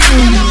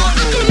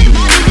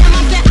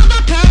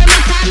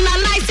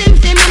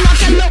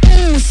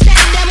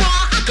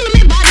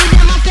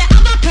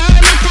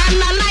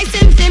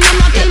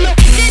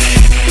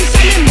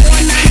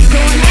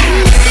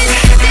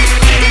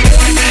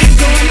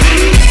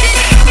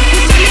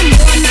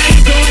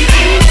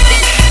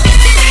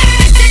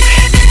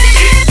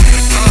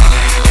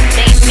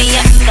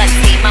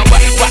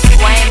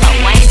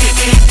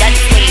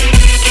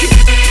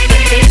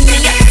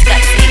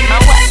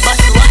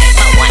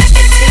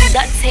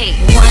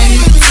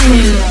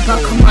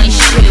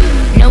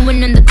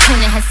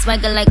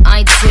 Swagger like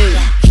I do.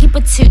 Keep a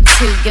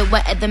tutu, get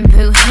wetter than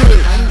boo-hoo.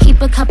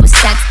 Keep a couple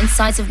stacks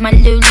inside of my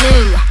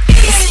Lulu.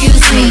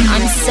 Excuse me,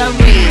 I'm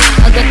sorry.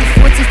 I got the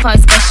 45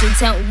 special,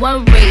 don't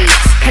worry.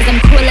 Cause I'm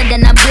cooler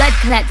than a blood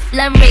clot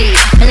flurry.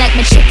 I like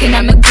my chicken,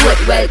 I'm a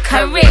good, well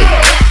curry.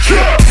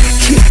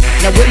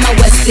 Now with my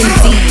West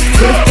Indies,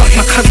 who the fuck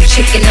my curry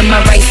chicken and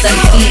my rice and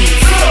peas?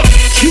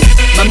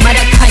 My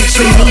mother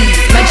country needs,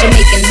 my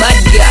Jamaican bud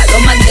girl, oh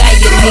my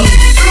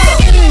Guyanese.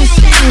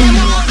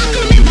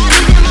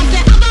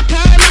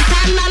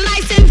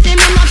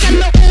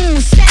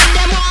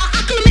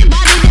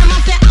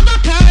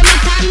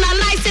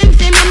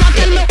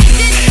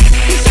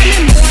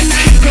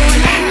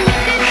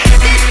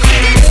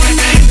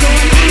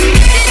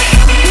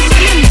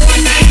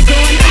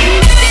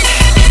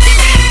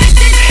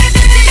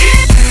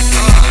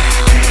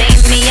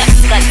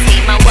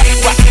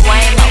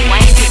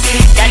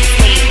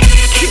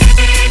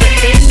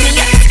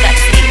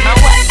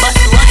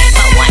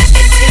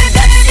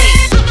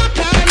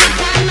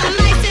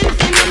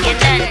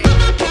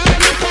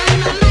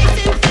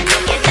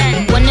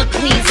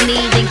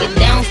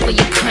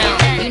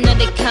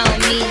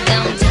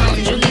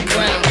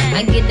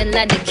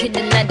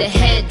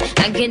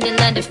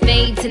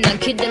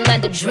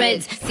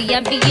 Dreads. See, I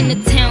be in the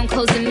town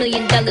closing $1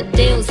 million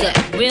deals, yeah.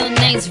 Real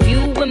nice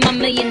view with my $1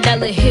 million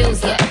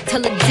heels, yeah.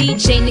 Tell a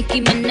DJ Nicki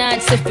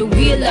Minaj if you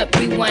wheel up,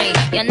 rewind.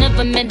 Y'all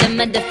never met a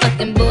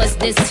motherfucking boss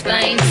this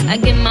fine. I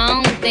get my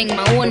own thing,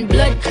 my own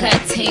blood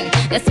clot ting.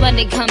 That's why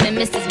they call me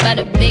Mrs.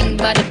 Bada Bing,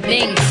 Bada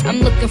Bing.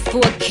 I'm looking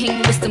for a king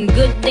with some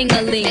good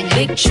ding-a-ling.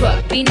 Big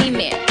truck, beanie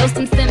man, throw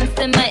some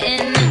simmer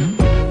in.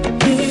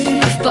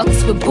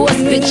 Fucks with boss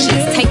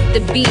bitches, take the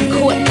beat,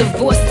 court,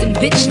 divorcing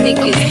bitch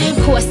niggas.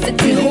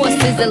 Corsets and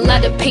horses, a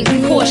lot of pink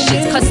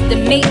Porsches,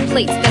 custom made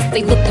plates, that's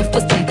they looking for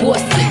some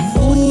bosses.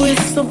 Ooh,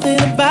 it's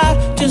something about,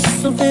 just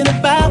something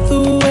about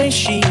the way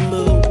she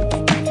moves.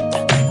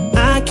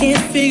 I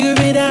can't figure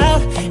it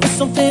out, it's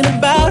something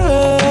about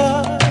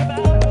her.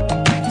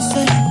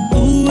 Say,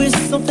 ooh, it's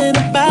something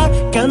about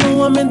kind of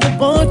woman that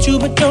wants you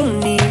but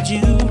don't need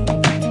you.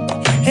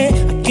 Hey,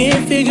 I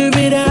can't figure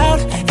it out,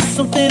 it's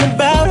something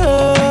about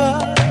her.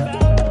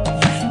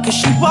 Cause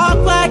she walk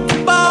like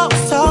a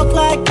boss, talk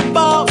like a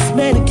boss.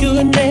 Manicure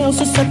and nails,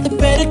 so set the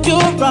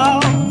pedicure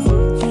off.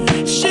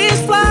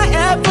 She's fly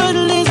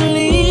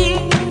effortlessly,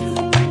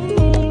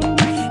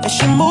 and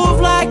she move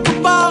like a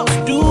boss.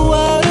 Do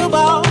what a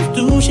boss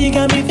do. She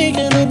got me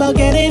thinking about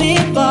getting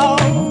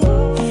involved.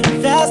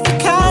 That's the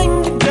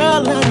kind of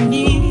girl I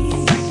need.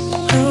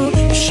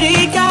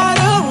 She got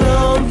her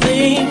own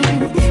thing,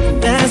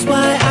 that's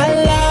why I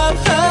love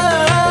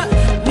her.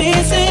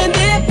 Miss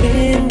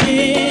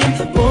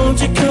Independent, won't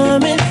you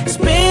come and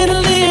spend a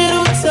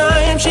little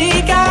time?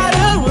 She got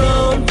her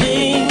own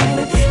thing,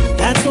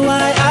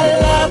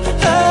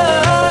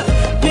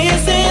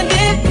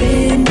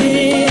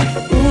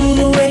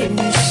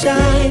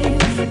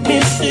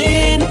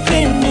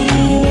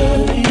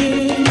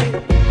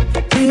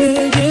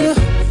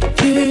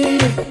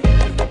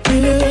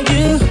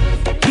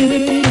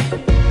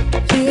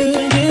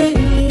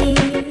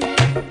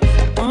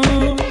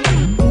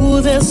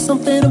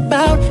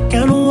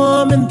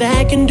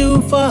 can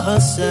do for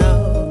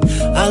herself.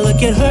 I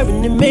look at her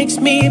and it makes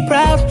me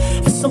proud.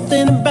 There's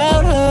something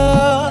about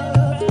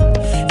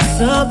her. It's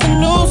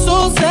something oh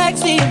so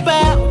sexy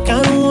about.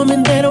 Kind of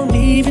woman that don't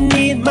even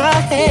need my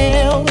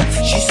help.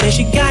 She says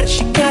she got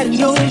it,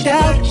 no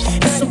doubt.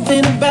 There's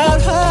something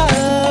about her.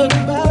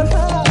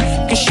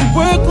 Cause she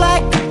work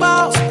like a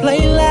boss,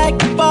 play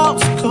like a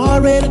boss.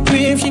 Car and a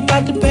crib, she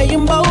bout to pay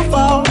them both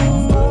off.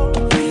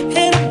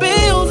 And the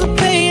bills are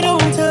paid on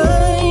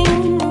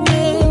time,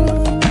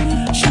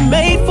 yeah. She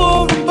made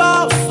for a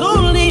boss,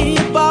 only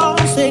a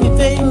boss.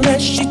 Anything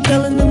less, she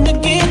telling them to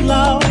get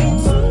lost.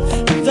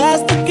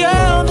 That's the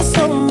girl that's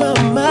on my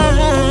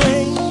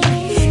mind.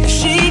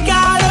 She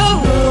got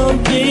her own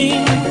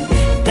thing,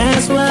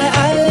 that's why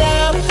I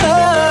love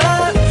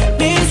her.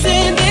 Miss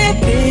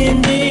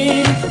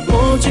Independent,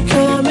 won't you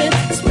come and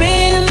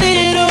spend a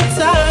little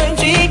time?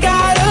 She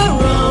got her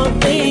own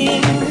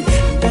thing,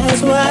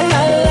 that's why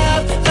I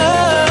love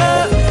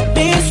her.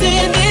 Miss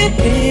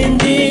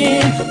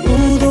Independent,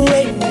 ooh, the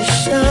way we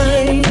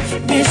shine.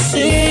 Miss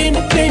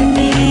Independent,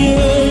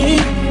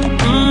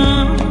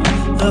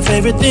 her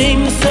favorite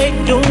thing to say,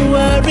 don't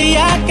worry,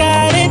 I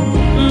got it.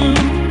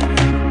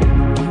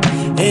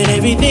 And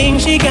everything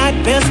she got,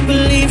 best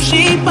believe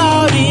she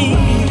bought it.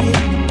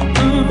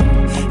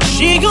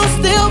 She gon'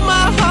 steal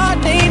my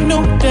heart, ain't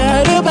no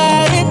doubt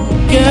about it.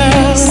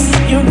 Girl,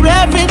 you're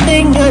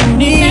everything I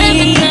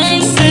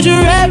need. Said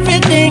you're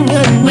everything I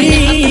need. When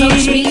they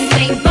approach me,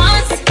 say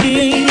boss, cause I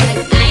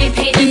ain't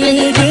paid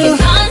another fucking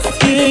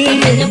cost.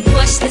 I'm in the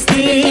Porsche, this is the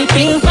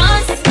big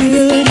boss. I am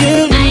the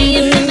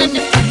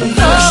motherfucking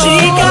boss. She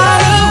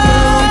got her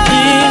own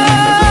thing,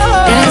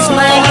 That's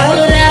why you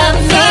love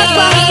me.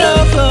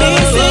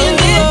 Miss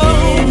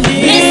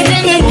Miss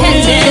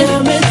Independent,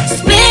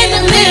 spend a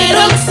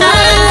little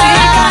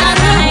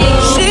time.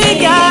 She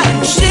got,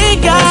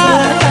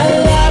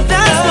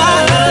 that's why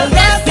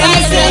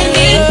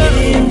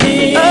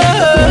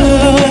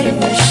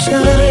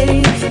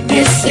shine.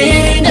 Miss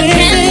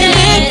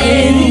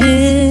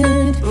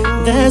Independent,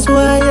 that's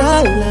why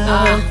I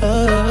love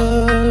her.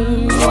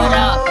 What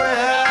up?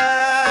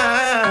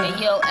 Hey,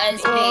 yo,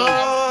 SB.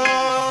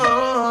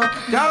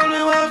 Yo,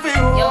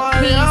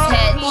 peace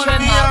head,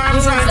 trim up,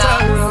 bruise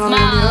up,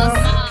 smiles.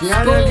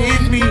 Y'all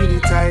give me the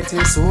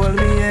tightest hold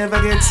me ever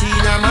get seen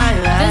in my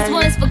life. This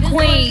one's for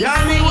Queens.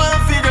 Y'all me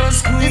want for those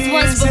squeeze. This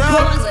one's for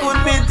Brooklyn. Put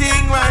me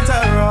thing right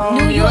around.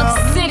 New York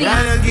City.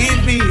 Y'all give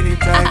me the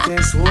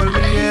tightest hold me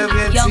ever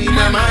get Young seen in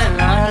money. my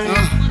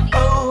life.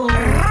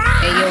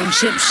 Hey, yo,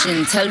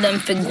 Egyptian, tell them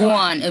for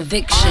guan,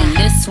 eviction.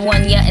 This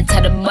one, yeah, it's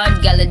had a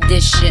bad gal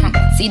edition.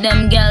 See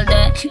them gal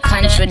that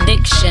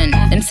contradiction.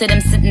 Them say them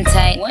sitting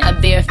tight, I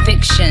bear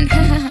fiction.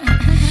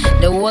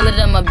 The wall of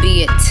them a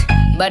be it.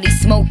 Body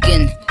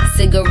smoking,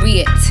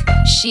 cigarette.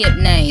 Shit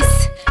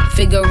nice,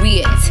 figure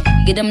it.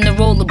 Get them the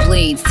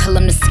rollerblades, tell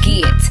them to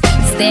ski it.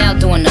 Stay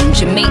out on them,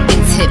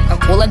 Jamaican tip.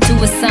 All I do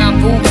is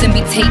sign boobs and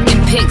be taking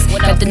pics.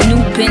 Got the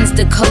new bins,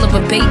 the color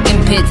of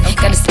bacon pits.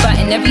 Got a spot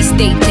in every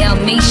state,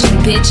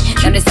 Dalmatian bitch.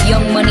 Now this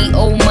young money,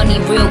 old money,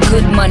 real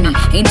good money.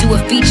 Ain't do a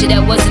feature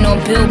that wasn't on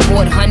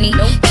Billboard, honey.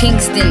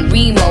 Kingston,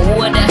 Remo,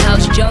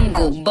 Waterhouse,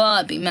 Jungle,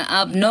 Barbie. Man,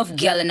 I've enough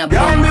gal in a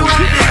Y'all me want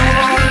the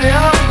hold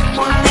ya,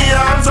 put me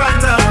arms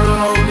right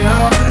around ya.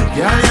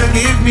 Y'all you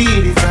give me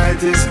the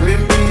tightest grip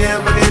me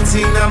ever get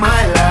seen in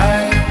my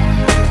life.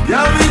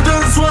 Y'all me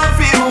just want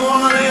to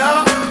hold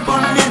ya,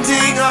 put me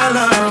thing all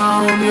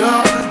around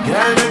ya.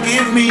 Y'all you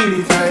give me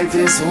the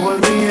tightest hold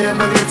me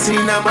ever get seen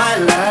in my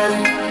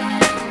life.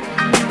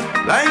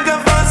 Like a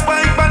fast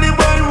bike on the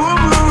ball,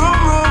 room, room, room,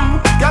 room.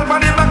 Girl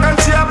on the back and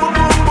she a boom,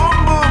 boom, boom,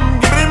 boom.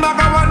 Give me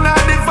back a one night,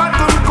 the fat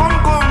come.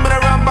 But the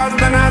rappers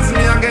done ask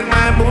me, I get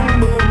my boom,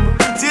 boom.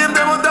 See them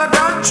out of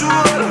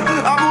control.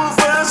 I move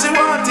for her, she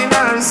want in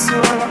her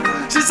soul.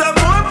 She's a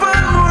more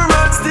fun, more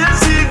and still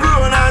she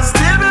grown. And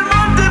still be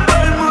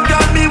multiple, more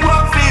got me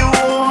walk for you,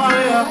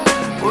 yeah.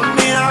 Put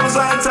me arms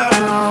right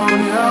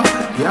around, yeah.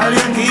 Girl,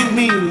 you give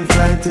me the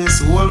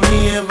tightest hold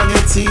me ever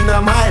get seen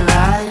in my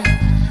life.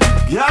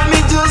 Girl,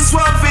 me just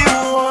want for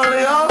you,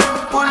 yeah.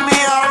 Put me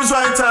arms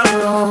right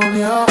around,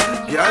 yeah.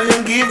 Girl,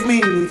 you give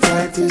me the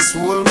tightest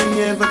hold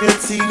me ever get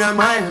seen in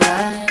my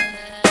life.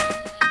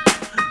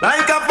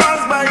 Like a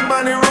fast bike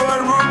on the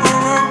road, boom, boom,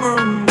 boom,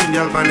 boom.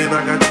 Girl, on the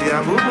back and she a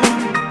boom,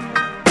 boom.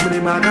 Give me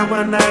the mag and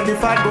one night, the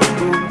fat boom,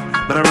 boom.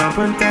 But I rap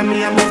and tell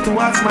me I move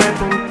towards my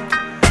boom.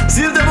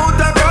 See them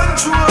out of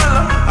control.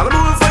 I'll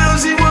move for you,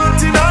 she want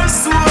in her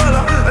soul.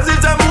 As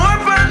it's a more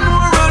fun,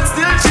 more and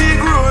still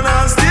she grown.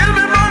 And still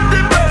me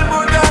multiple,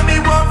 more than me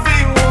one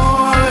thing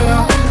more,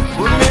 yeah.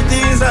 Put me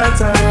things right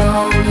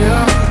around,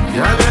 yeah.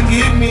 Y'all gonna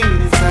give me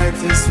the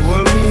tightest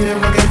hold me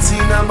ever get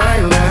seen in my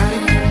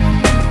life.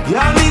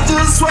 Y'all me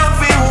just want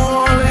for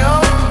hold, yeah.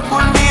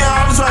 Put me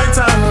arms right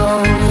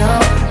around,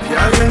 yeah.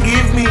 Y'all gonna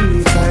give me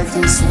the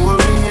tightest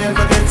hold me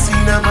ever get seen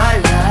in my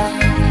life.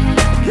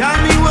 Y'all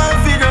me want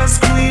for the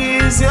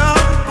squeeze, yeah.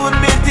 Put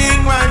me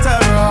thing right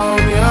around.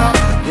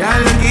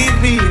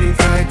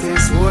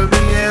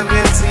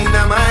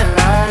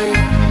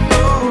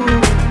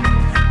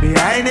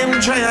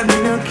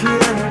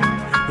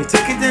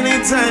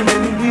 anytime,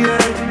 anywhere.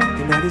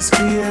 In the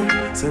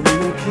square, so me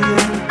no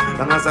care.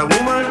 Long as a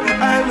woman,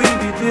 I will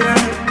be there.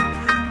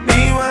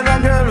 Me want a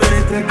girl when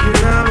they take you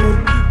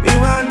down. Me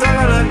want a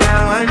girl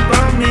that wine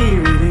for me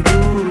really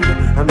good.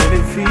 I make me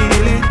feel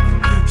it.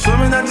 Show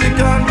me that you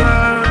can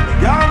turn.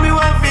 Y'all me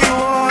want feel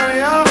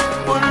warrior.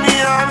 Put me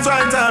arms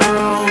right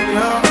around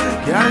you.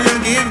 Can you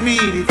give me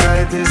the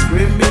tightest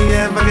grip me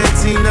ever get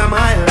seen in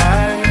my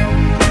life?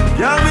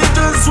 Can me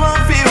just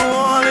want feel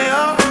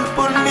warrior.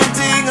 Put me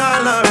thing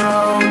all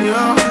around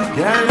you.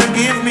 Can you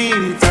give me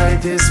the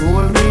tightest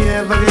hold me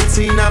ever get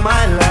seen in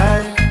my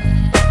life?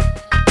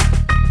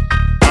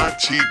 My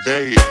chick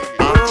bad,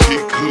 my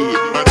chick good,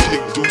 my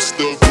chick do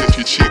stuff that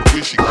your chick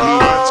wish she could.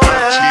 My chick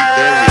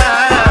bad,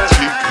 my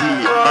chick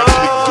good, my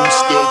chick do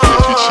stuff that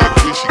your chick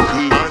wish she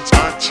could. My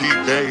chick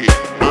bad,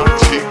 my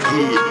chick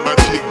good, my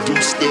chick do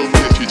stuff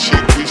that your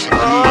chick wish she could.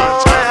 My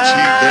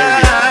chick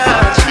bad,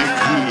 my chick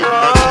good,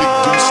 my chick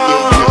do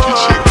stuff that your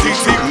chick wish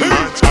she could.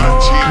 My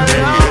chick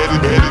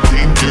bad, better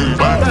than you.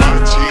 My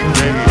chick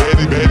bad,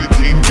 better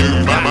than you.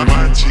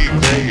 My chick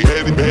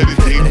bad, better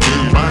than you.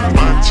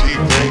 My chick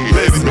bad,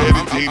 better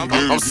than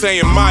you. I'm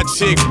saying my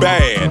chick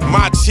bad,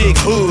 my chick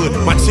hood,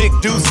 my chick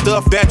do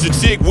stuff that your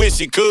chick wish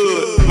she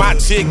could. My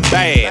chick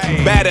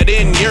bad, badder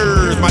than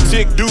yours. My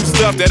chick do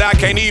stuff that I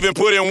can't even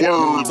put in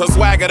words. Her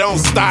swagger don't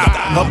stop,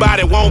 her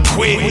body won't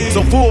quit.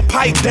 So full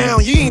pipe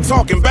down, you ain't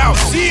talking about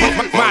shit.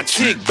 My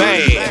chick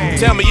bad,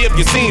 tell me if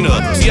you seen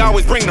her. She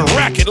always bring the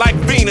racket like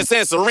Venus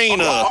and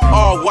Serena.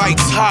 All white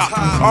top,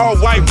 all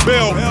white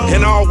belt,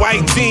 and all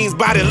white jeans,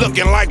 body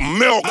looking like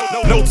milk.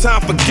 No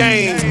time for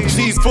games,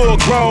 she's full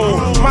grown.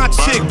 My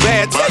chick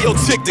bad, tell your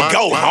chick to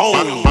go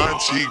home. My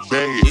chick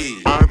bad,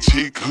 my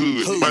chick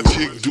hood, my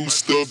chick do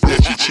stuff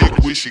that your chick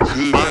wish she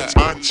could.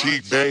 My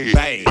chick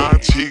bad, my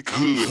chick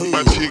hood,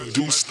 my chick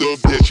do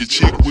stuff that your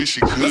chick wish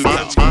she could.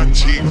 My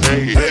chick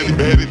bad,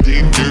 better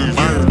than you.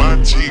 My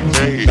chick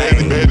bad,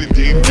 better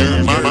than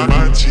you.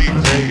 My chick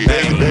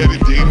bad, better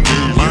than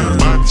you.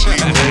 My chick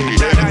bad,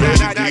 better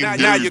than you.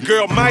 Now your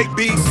girl might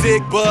be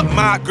sick, but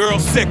my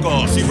girl's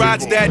sicker. She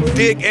rides that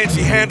dick and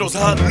she handles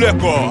her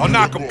liquor. I'll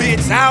knock a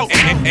bitch out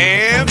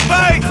and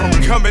fight.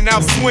 Coming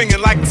out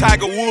swinging like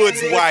Tiger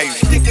Woods' wife.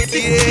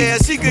 Yeah,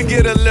 she could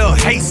get a little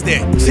hasty.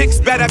 Chicks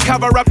better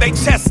cover up they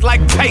chests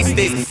like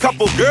pasties.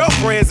 Couple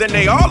girlfriends and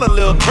they all a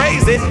little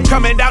crazy.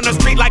 Coming down the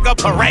street like a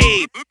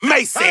parade.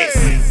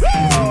 Macy's.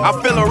 I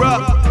fill her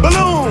up,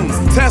 balloons.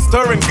 Test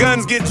her and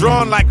guns get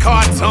drawn like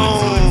cartoons.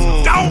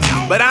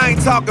 But I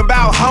ain't talking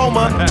about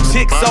Homer.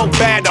 Chick so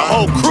bad the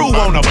whole crew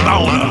on a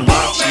boner. My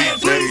chick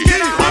bad,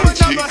 my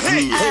chick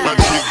good, my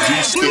chick do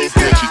stuff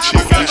that your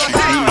chick wish she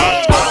could.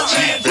 My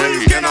chick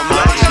bad, my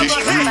chick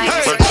good, my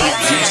chick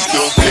do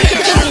stuff that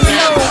your chick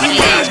wish she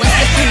could. Once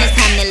upon a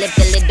time to live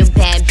the little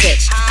bad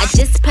bitch. I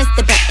just press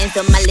the buttons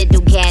on my little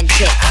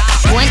gadget.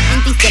 Born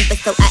in December,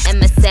 so I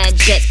am a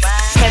Sagittarius.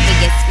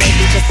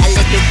 Maybe just a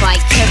little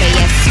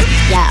vicarious.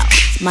 Yo,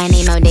 my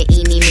name on the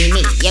eeny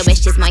meeny. Your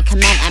wish is my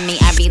command, I mean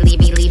I really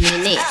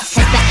mean it.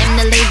 Cause I am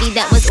the lady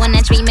that was on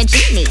a dream of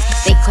genie.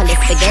 They call it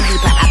spaghetti,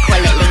 but I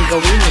call it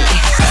linguine.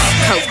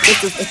 Coke,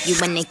 this is if you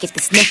wanna get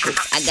the sniffles.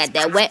 I got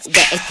that wet,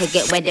 it could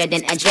get wetter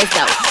than a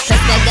drizzle. Plus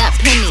I got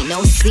plenty,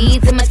 no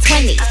seeds in my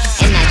 20.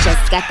 And I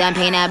just got them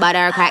peanut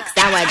butter crack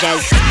sour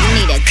just. You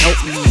need a dope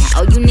man,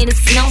 oh you need a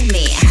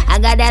snowman. I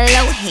got that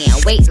low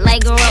hand, weight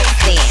like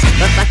Roseanne.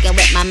 But fucking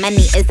with my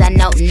money is a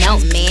no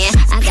man.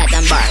 I got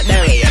them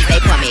barbarians, they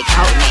call me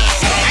Coke Man.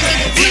 I get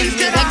the dreams,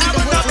 I get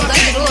the whistles, I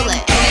get all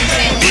that.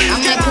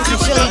 I'm like pushing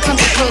Shirley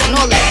Temple and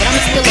all that, but I'm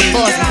still a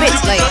boss bitch.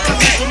 Like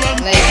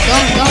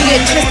don't get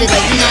twisted.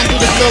 Like you know I do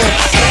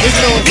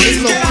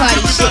this little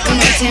party shit, you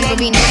know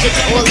tambourine shit,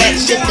 all that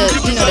shit. The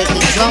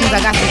drums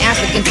I got some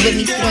Africans with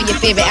me. Sit on your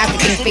favorite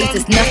African face,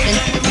 it's nothing.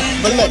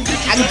 But look,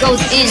 I goes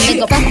in,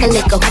 nigga, fuck a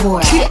liquor whore.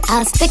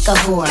 I'll stick a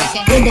whore.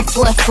 With the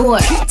 4-4,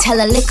 tell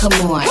a liquor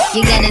more.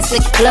 You got a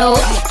sick flow,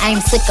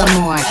 I'm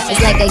sycamore. It's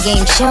like a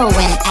game show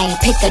when I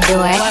pick a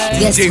door.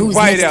 Guess who's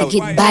next to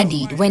get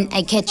bodied when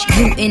I catch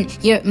you in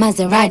your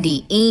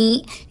Maserati?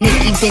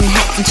 Nikki been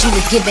hot since she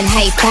was giving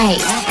high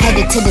fives.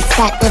 Headed to the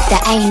spot with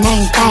the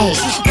I-95.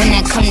 When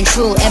I come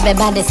true,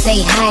 everybody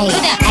say hi.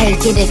 I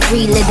get a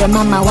free little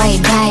mama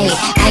white bye.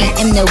 I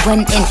am the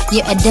one and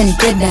you're a dun.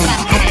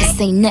 I can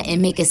say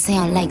nothing, make it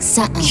sound like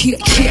something. Where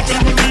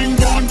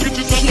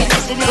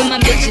my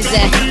bitches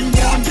at?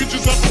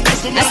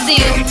 I see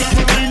you.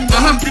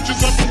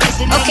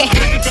 Okay.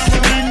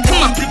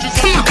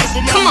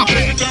 Come on.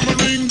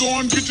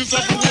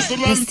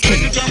 Let's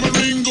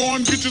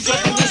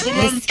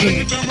get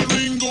it.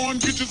 1,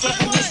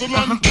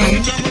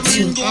 2,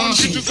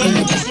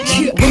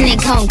 When they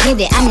gon' get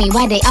it, I mean,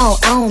 why they all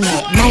own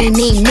it? My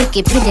name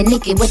Nikki, pretty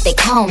Nikki, what they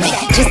call me.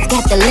 Just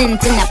got the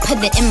lens and I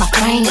put it in my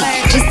frame.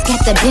 Just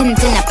got the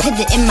bins and I put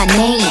it in my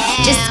name.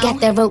 Just got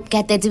the rope,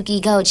 got the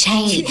dookie gold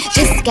chain.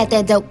 Just got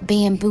the dope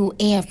bamboo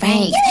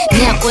earrings.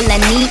 Now all I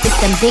need is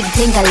some big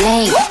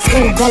ding-a-ling.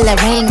 School bell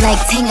ring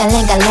like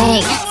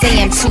ting-a-ling-a-ling.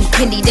 Say I'm too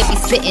pretty to be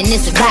spitting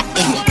this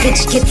rotten.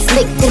 Bitch get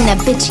slick, then a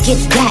bitch get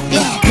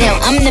rotten. Now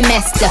I'm the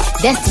master,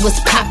 that's what's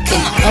poppin'.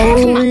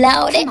 Oh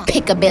Lord, they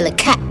pick a bill of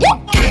cotton.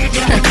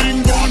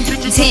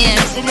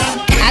 Damn,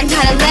 I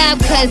gotta laugh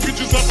cause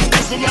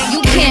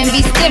you can't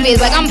be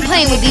serious. Like I'm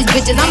playing with these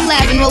bitches, I'm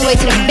laughing all the way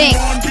to the bank.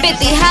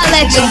 50,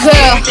 holla at your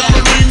girl.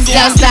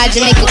 Southside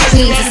Jamaica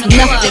Queens, it's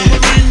nothing.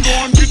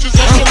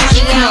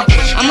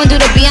 I'ma do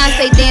the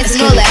Beyonce dance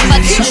and all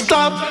that. So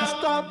stop,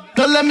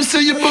 now let me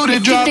see your booty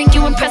drop. You think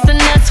you impressing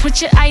us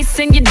with your ice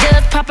and your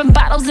dust, popping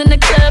bottles in the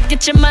club,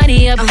 get your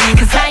money up.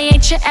 Cause I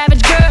ain't your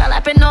average girl,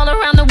 I've been all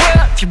around the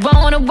world. If you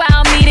wanna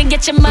wow me, then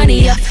get your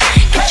money up.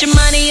 Get your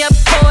money up,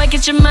 boy,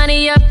 get your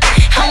money up.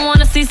 I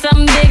wanna see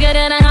something bigger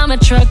than a Hummer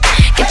truck.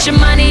 Get your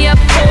money up,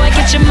 boy,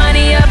 get your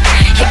money up.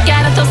 You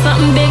gotta throw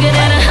something bigger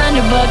than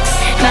 $100.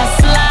 Now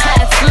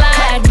slide,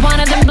 slide, one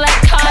of them black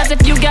cards.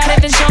 If you got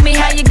it, then show me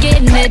how you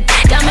getting it.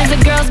 Diamonds a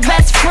girl's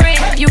best friend.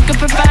 If you could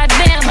provide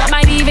them, I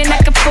might even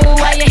act a fool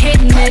while you're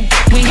hitting it.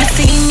 When you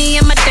see me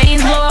and my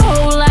things blow a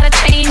whole lot of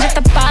change at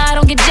the bar,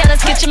 don't get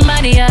jealous, get your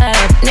money up.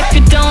 And if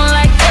you don't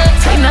like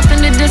us, ain't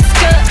nothing to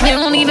discuss. You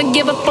don't even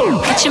give a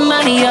fuck. Get your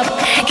money up,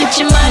 get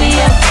your money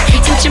up,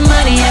 get your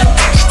money up.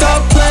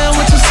 Stop playing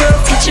with yourself.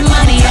 Get your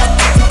money up,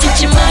 get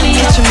your money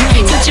up,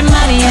 get your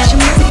money up.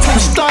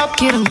 Stop,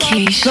 get them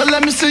keys. Now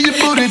let me see your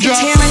booty drop.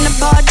 Tearing the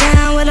bar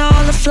down with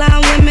all the fly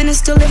women and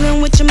still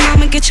living with your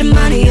mama. Get your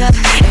money up.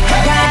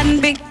 Riding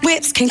big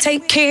whips, can't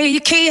take care of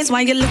your kids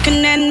while you're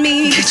looking at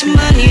me. Get your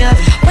money up.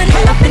 When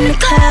I'm up in the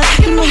club,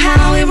 you know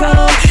how we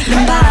roll.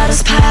 Them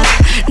bottles pop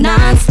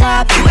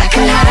non-stop. You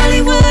acting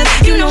Hollywood,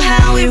 you know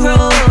how we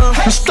roll.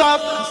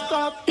 Stop.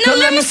 Now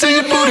let me see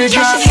your booty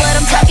drop. That's what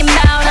I'm talking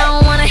about. I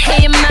don't wanna hear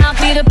your mouth.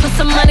 Either put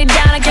some money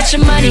down or get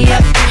your money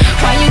up.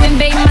 Why you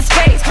invading my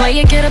space? Why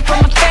you get up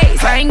on my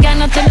face? I ain't got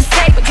nothing to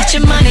say, but get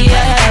your money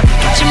up.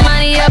 Get your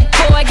money up,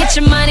 boy, get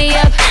your money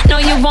up. Know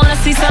you wanna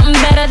see something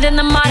better than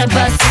the Marta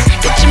bus.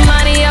 Get your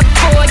money up,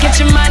 boy, get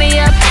your money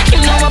up. You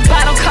know a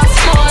bottle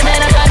costs more than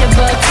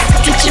 $100.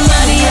 Get your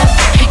money up,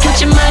 get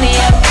your money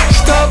up.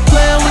 Stop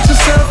playing with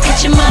yourself.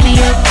 Get your money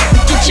up,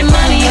 get your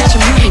money up,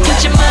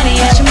 get your money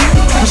up.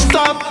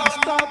 Stop.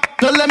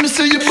 Now let me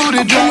see your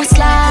booty drop. I'ma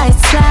slide,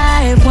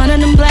 slide. One of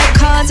them black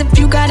cards. If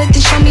you got it,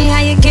 then show me how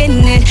you're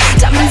getting it.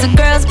 Diamonds a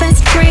girl's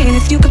best friend.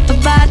 If you could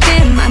provide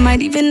them, I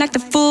might even act a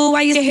fool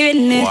while you're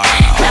hitting it. Wow.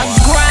 Now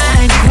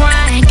grind,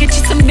 grind. Get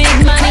you some big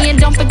money and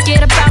don't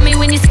forget about me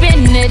when you're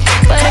spending it.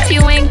 But if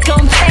you ain't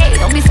gon' pay,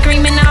 don't be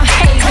screaming out,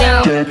 hey,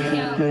 girl.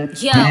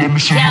 Yo,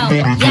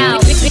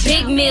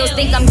 big meals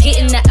think I'm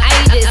getting the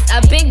itis.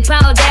 A big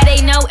bowl that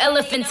ain't no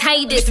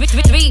elephantitis.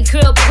 Three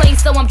girl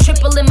plays, so I'm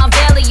tripling my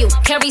value.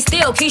 Carry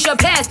still, Keisha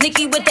pass,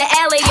 Nikki with the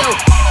alley-o.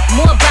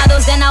 More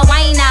bottles than I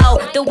wine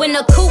out. The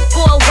winner coupe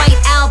for a white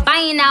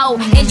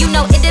albino. And you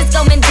know it is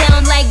going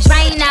down like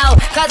Drano.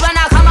 Cause when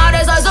I come out,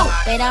 there's a zoo.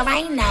 Better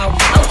right now.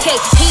 Okay,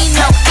 he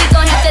know. He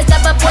gon' have to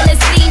step up on his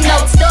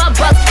C-note.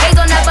 Starbucks,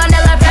 hazelnut,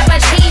 vanilla,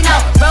 frappuccino.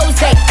 Rose,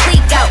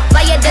 click out,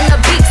 flyer than the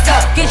big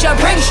stuff. Get your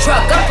Brinks truck,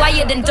 I'm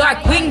flyer than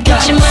dark wing.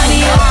 Get your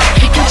money up,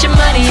 get your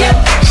money up.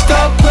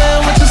 Stop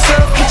playing with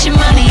yourself. Get your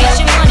money up,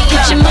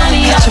 get your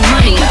money up,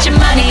 get your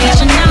money up.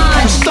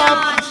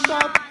 Stop.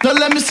 Now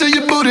let me see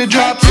your booty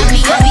drop. I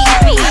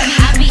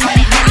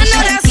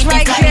know that's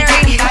right,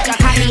 Carrie. Your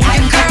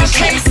girl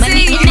can't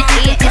see.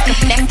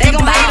 They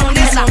gon' hate on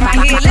this one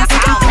right here. Let's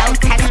go.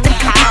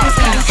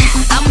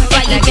 I'm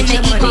flyer than the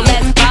eagle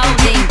that's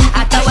balding.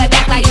 I throw it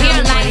back like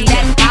hairline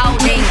that's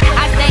balding.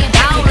 I stay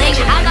balding,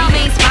 I know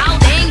me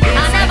spalding.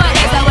 I never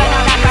get so when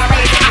I'm not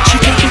She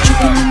got you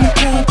tripping in the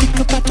club, think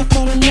about to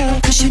fall in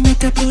love. Cause she make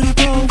that booty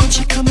roll when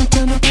she coming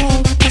down the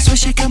pole. That's where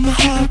she got my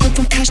heart, went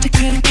from cash to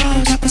credit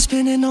cards. I've been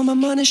spending all my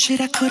money,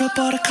 shit, I could've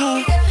bought a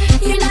car.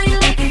 You know you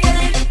like it,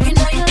 babe. You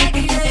know you like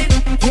it, babe.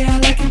 Yeah, I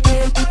like it,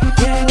 babe.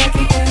 Yeah, I like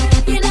it,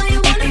 babe. You know you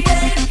want it,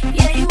 babe.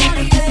 Yeah, you want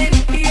it, babe.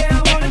 Yeah,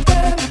 I want it,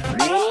 babe.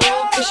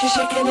 Cause she's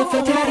shaking it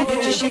for daddy,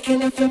 she's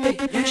shaking it for me.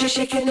 She's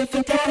shaking it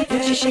for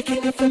daddy, she's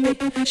shaking it for me.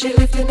 She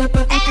lifting up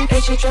her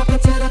and she dropping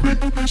to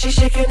the. She's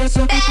shaking it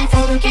so for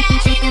the.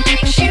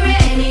 She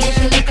ready and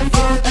she looking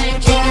for a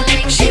bank.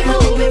 She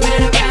moving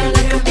right around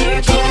like a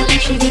miracle.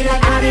 She be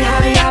like,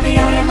 I be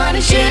on that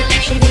money shit.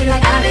 She be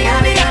like, I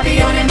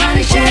be on that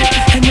money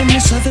shit. And then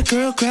this other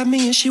girl grabbed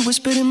me and she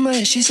whispered in my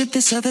ear. She said,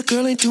 this other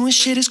girl ain't doing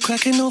shit, it's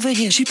cracking over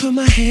here. She put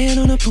my hand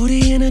on her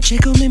booty and her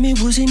jiggle made me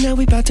woozy. Now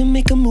we about to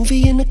make a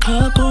movie in the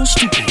club going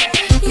stupid.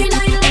 You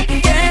know you like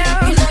it,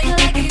 yeah. You know you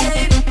like it,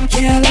 babe.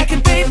 Yeah, I like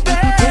it, baby.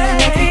 Yeah, I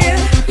like it,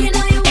 yeah. You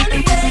know you want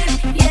it, babe.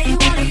 Yeah, you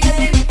want it,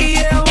 babe.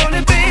 Yeah, I want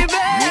it, baby.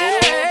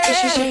 Cause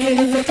she's shaking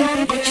it for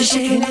daddy, she's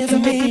shaking it for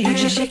me.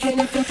 She's shaking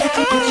it for daddy,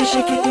 she's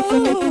shaking it for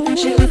me.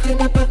 She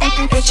lifting up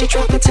and she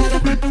drop it to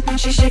the.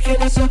 She shaking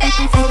it so for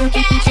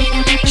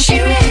the. She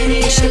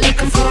ready, she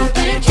looking for a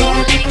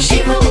third.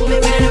 She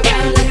moving right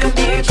around like a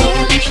miracle.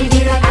 She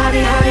be like,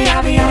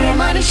 I be on that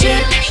money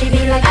shit. She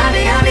be like, I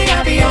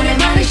be on that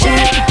money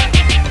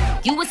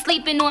shit. You was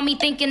sleeping on me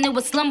thinking it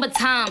was slumber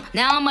time.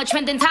 Now I'm a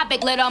trending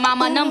topic, little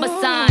mama number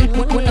sign.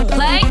 Wanna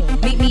play?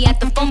 Meet me at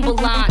the fumble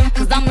line.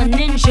 Cause I'm a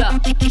ninja,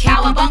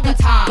 cowabunga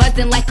time.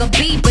 Buzzing like a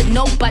bee, but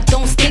nope, I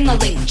don't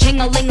sting-a-ling.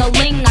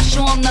 Ching-a-ling-a-ling, I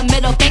show 'em the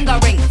middle finger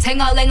ring.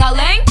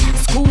 Ting-a-ling-a-ling,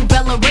 school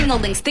bell a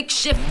ring-a-ling. Stick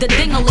shift the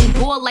ding-a-ling,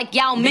 boy like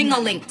y'all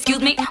mingling.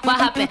 Excuse me, what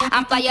happened?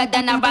 I'm flyer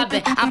than a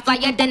robin. I'm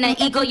flyer than an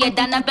eagle, yeah,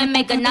 done up and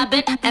make a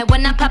nubbin. And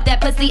when I pop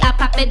that pussy, I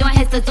pop it on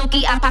his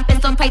Suzuki. I pop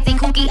it so crazy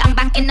kooky, I'm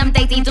back in them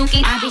Daisy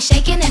Dookie. I be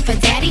shaking it for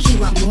daddy, he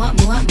want more.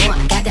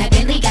 Got that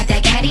Bentley, got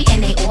that caddy,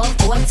 and they all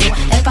for two.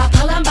 If I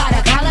pull him by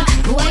the collar,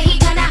 boy, he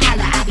gonna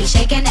holler. I be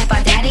shaking it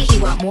for daddy, he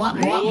want more.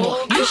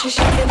 New shit,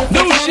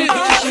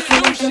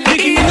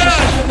 Nicki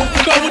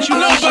Minaj, go what you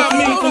know about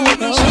me.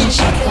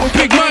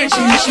 Big Mike,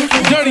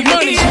 Dirty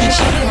Money.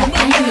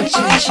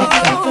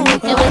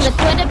 It was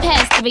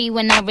 3:15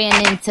 when I ran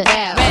into.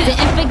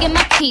 Didn't forget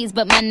my keys,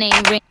 but my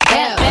name ring.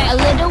 A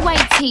little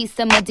white tee,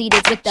 some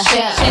Adidas with the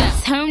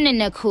turn in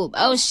the coupe.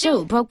 Oh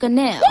shoot, broke a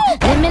nail.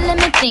 Let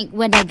me think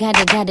what I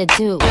gotta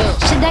do.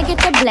 Should I get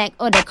the black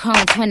or the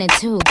chrome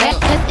 22? Cause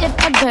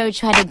if a bird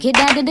try to get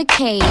out of the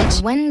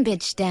cage, one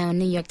bitch down,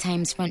 New York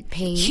Times front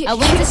page. I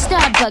went to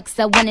Starbucks,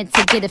 I wanted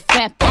to get a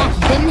frappo.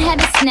 Then had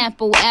a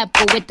Snapple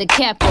apple with the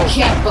capo.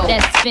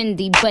 That's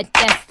Fendi, but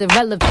that's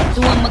irrelevant.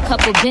 Threw him a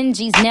couple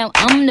Benjis, now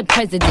I'm the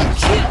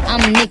president.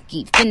 I'm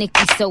Nicki,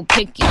 finicky, so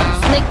picky.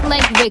 Slick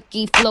like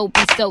Ricky, flow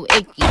be so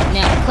icky.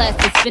 Now class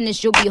is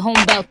finished, you'll be home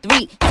about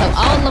 3. Tell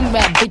all them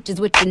rap bitches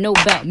what you know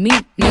about me,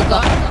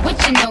 nigga.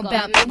 What you know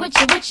about me?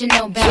 What you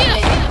know about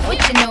me?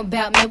 What you know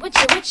about me? What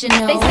you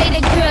know? They say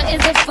the girl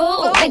is a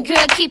fool. The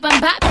girl keep on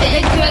poppin'.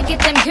 The girl get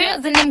them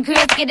girls and them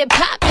girls get it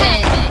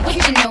poppin'. What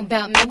you know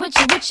about me? What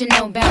you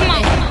know about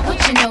me?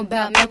 What you know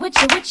about me? What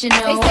you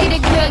know? They say the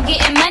girl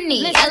getting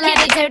money, a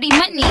lot of dirty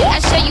money. I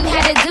show you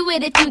how to do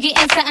it if you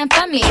getting something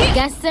from me.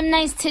 Got some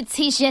nice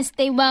titties, yes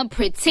they well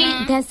pretty.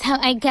 That's how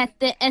I got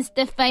the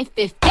Esther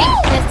 550.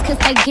 That's cause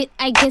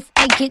I guess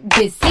I get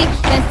busy.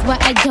 That's why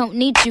I don't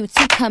need you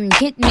to come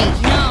get me.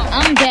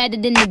 I'm better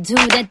than the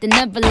dude at the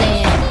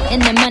Neverland. In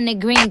the money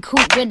green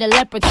coupe with a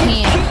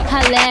leprechaun.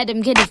 Holla at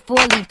him, get a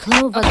 4-leaf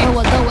clover.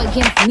 Go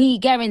against me,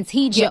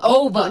 guaranteed you're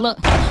over. Look,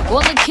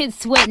 all the kids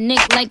sweat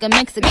Nick like a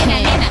Mexican.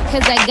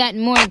 Cause I got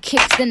more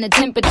kicks than a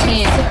temper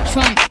tan.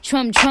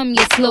 Trum,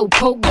 you slow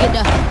poke. Get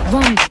a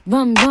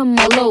rum,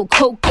 a low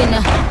coke in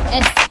a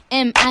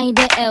SMI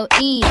to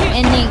LE.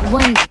 And ain't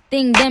one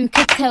thing them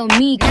could tell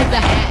me. Cause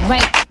I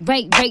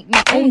write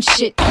my own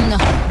shit. I'm the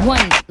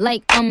one,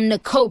 like I'm the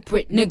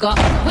culprit, nigga.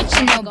 What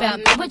you know about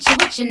me? What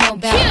you know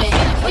about me?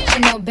 What you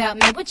know about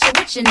me?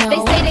 What you know? They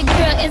say the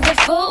girl is a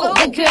fool.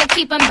 The girl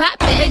keep on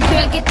poppin'. The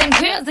girl get them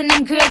girls and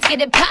them girls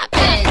get it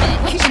poppin'.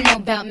 What you know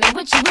about me?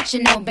 What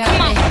you know about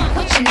me?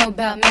 What you know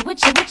about me?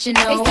 What you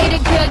know? They say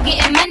the girl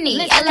getting money,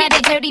 a lot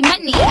of dirty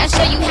money. I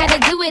show you how to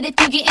do it if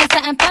you getting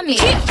something from me.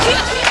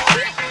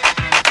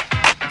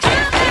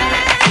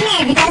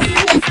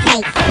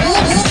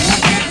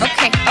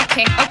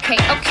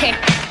 Okay.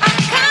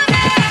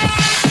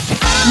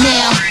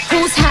 Now,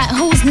 who's hot,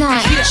 who's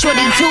not?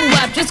 Shorty, do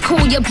up, just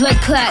cool your blood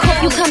clot.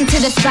 You come to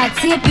the spot,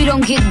 see if you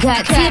don't get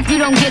got. See if you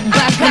don't get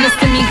blocked when it's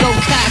me go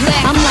cock.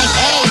 I'm like,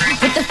 hey,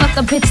 what the fuck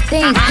a bitch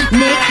think?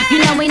 Nick,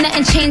 you know ain't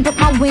nothing changed but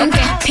my wings.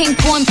 Pink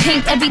on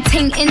pink,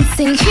 everything in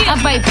sync. I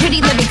write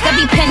pretty lyrics,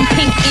 every pen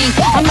pink ink.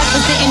 I'm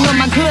representing all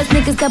my girls,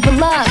 niggas double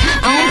up.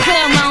 I don't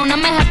play around,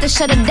 I'ma have to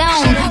shut it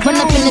down.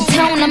 Run up in the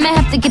town, I'ma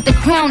have to get the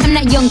crown. I'm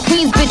that young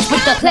Queens bitch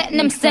with the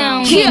platinum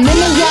sound. None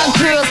of y'all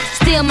girls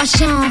steal my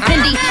shine.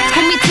 Fendi,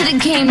 pull me to the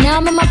game, now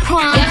I'm in my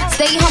prime.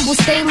 Stay humble,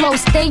 stay low,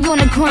 stay on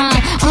the grind.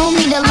 I don't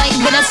need a light,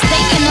 but I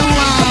stay in the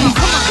line.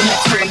 Come on. When I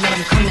tell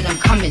them that I'm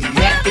coming.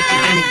 Rap bitches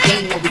in the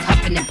game, always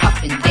huffing and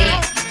puffing. Damn,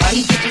 why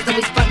these bitches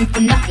always frontin'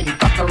 for nothing?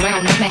 Fuck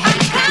around, I'ma have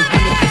these bitches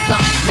running for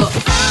something. Look,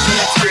 when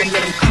I tell them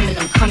that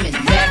I'm coming.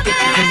 Rap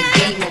bitches in the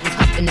game, always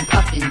huffing and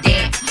puffing.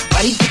 Damn,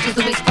 why these bitches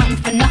always frontin'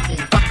 for nothing?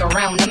 Fuck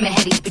around, I'ma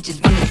have these bitches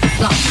running for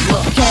something.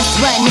 Look, guess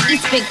what? Nicki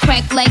spit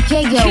crack like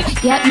yayo.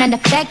 Yep, matter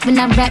of fact, when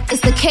I rap,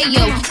 it's a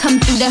KO. Come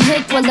through the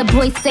hood while the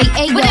boys say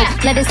ayo.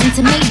 Lettuce and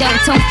tomato,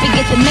 don't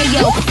forget the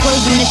mayo.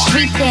 Boys in the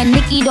street there,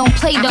 Nicki don't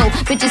play though.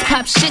 Bitches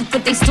pop shit,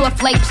 but they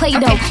soft like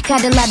Play-Doh.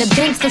 Got a lot of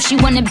banks, so she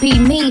wanna be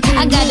me.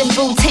 I got a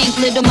full tank,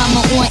 little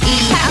mama on E.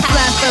 I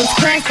fly first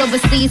class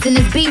overseas in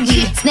this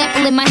BB.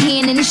 Snapple in my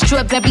hand and it's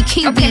strawberry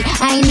kiwi.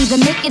 I ain't even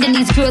make it and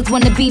these girls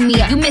wanna be me.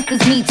 You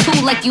misses me too,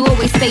 like you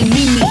always say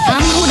me.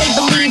 I'm who they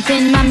believe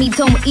in, mommy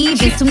don't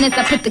even. Soon as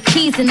I put the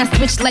keys in, I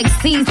switch like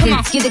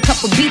seasons. Get a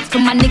couple beats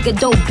from my nigga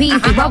Dope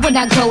Beezy. Why would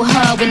I go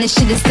hard when this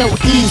shit is so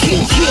easy?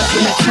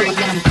 When I tell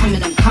them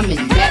that I'm coming.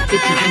 Rap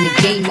bitches in the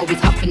game, always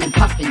huffing and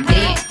puffing.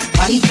 Damn,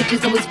 why these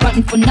bitches always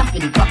frontin' for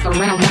nothing? Fuck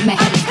around, I'ma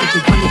have these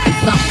bitches running for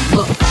something.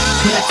 Look,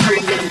 when I tell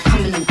them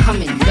that I'm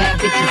coming. Rap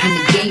bitches in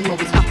the game,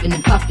 always huffing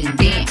and puffing.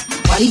 Damn,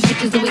 why these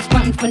bitches always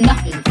frontin' for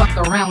nothing?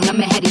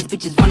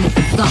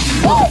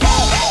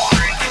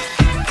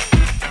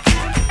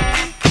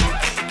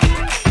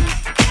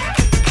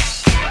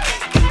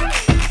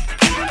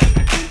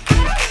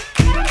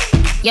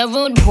 Yo,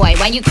 rude boy,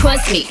 why you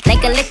cross me?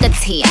 Like a liquor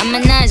tea, I'm a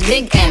Nas,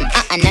 Big M,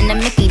 not a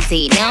Mickey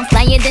D. Now I'm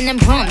flyer than a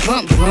broom,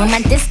 broom, broom.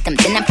 I diss them,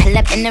 then I pull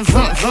up in the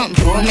room, room,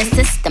 boom, and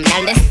system. Now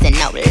listen,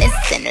 no,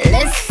 listen,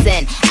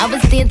 listen. I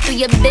was there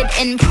through your bit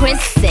in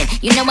prison.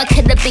 You know I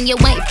could have been your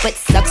wife, but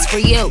sucks for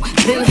you.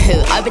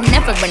 Boo-hoo, I would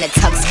never run a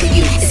tux for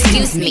you.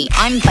 Excuse me,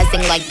 I'm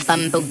buzzing like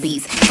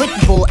bumblebees.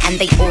 Football and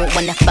they all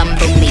wanna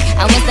fumble me.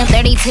 I was the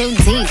 32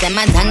 D's in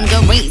my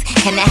dungarees.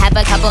 Can I have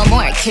a couple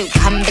more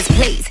cucumbers,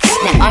 please?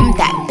 Now I'm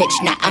that bitch,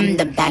 now I'm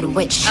the bad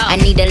witch. I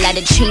need a lot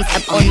of cheese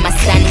up on my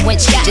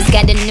sandwich. Just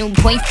got a new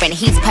boyfriend,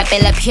 he's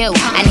Popular Pew.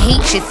 And he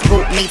just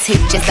bought me two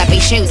Giuseppe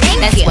shoes.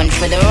 That's one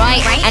for the right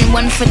and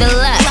one for the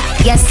left.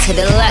 Yes to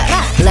the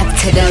left, left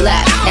to the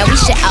left. Now we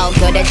should all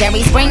go to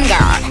Jerry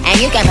Springer. And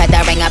you can put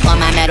the ring up on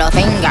my middle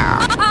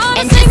finger.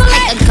 And just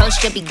like a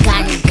ghost, you'll be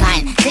gone,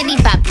 gone. Diddy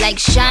bop like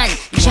Sean,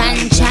 John.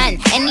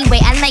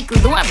 Anyway, I like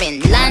Lauren,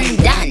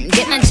 London.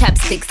 Get my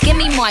chopsticks, give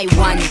me my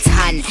 1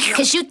 ton.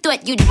 Cause you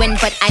thought you'd win,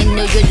 but I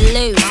knew you'd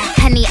lose.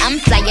 Honey, I'm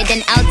flyer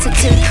than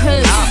altitude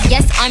cruise.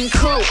 Yes, I'm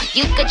cool,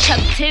 you could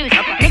chuck too.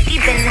 Nicki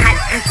been hot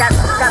and stuff.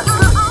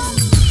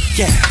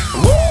 Yeah,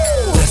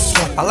 woo, that's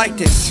what I like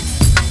this.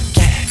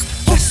 Yeah,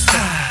 let's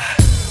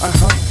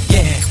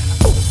yeah,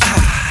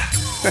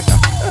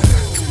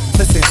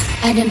 listen.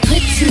 I done put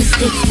 2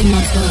 sticks in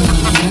my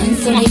bun,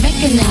 so they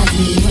recognize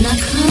me when I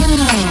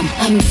come.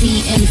 I'm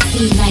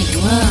DMC like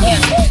rum.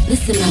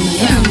 Listen, I'm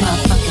a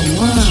motherfucking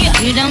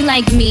one. You don't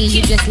like me,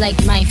 you just like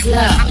my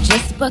flow.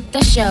 Just booked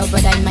the show,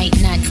 but I might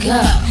not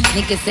go.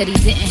 Nigga said he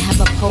didn't have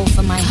a pole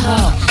for my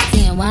hoe.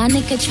 Damn, why a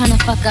nigga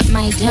tryna fuck up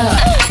my dough?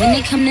 When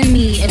they come to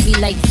me, it be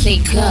like, say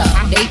go.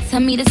 They tell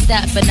me to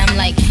stop, but I'm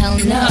like, hell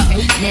no.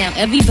 Now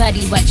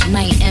everybody watch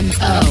my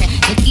M.O.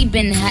 Nicki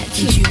been hot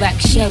since you rock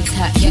show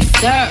top. Yes,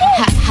 sir.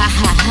 Ha ha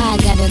ha ha,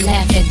 gotta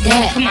laugh at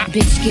that.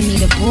 Bitch, give me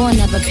the ball,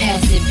 never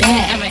pass it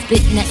back.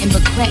 Spit nothing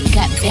but crack,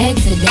 got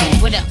bags of that.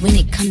 When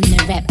it come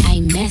to rap, I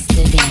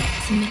master that.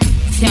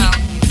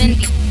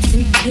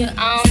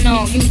 I don't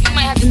know, you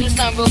might have to do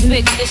something real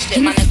big for this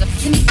shit, my nigga.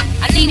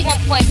 I need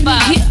 1.5.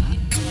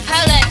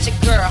 Holla at your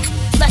girl.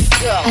 Let's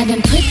go. I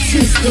done put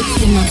 2 sticks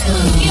in my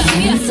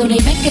bun, so they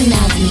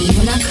recognize me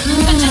when I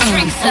come.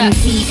 I'm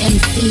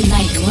DMC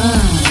like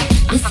rum.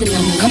 Listen,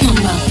 I'm a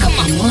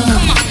motherfucking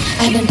one.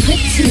 I done put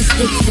 2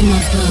 sticks in my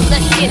bun,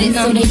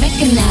 so they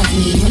recognize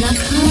me when I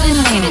come.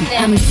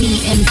 I'm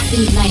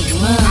DMC like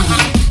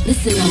rum.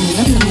 Listen,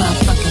 I'm the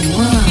motherfucking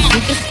one.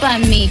 You can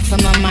spot me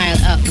from a mile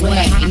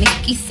away.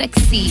 Nicki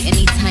sexy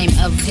any time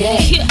of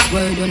day.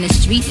 Word on the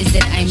street is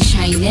that I'm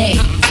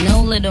Chinese. No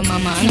little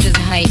mama, I'm just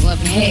hype up.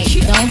 Hey,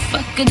 don't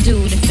fuck a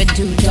dude if a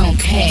dude don't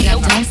pay.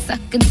 Don't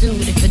suck a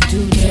dude if a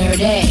dude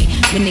dirty.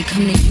 When they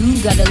come to you,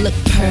 gotta look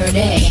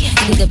purty.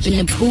 Get up in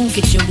the pool,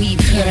 get your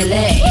weed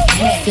curly.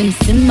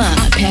 Simma,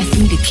 pass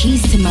me the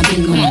keys to my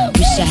big one.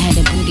 Wish I had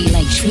a booty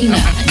like Trina.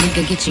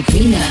 Nigga, get your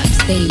green up.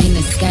 Stay in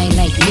the sky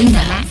like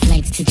Lena.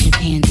 Flights to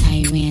Japan,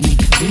 Taiwan, and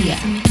Korea.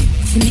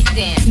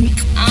 Damn,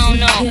 I don't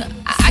know.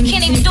 I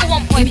can't even do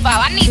 1.5.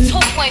 I need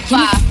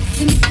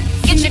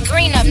 2.5. Get your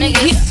green up,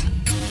 niggas.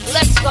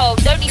 Let's go.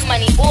 Dirty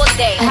money all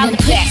day. I done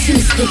put 2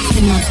 sticks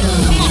in my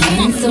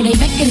bun, so they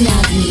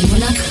recognize me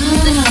when I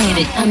come.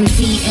 I'm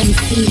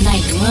DMC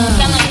like rum.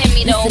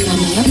 Listen,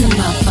 I'm the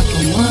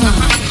motherfucking one.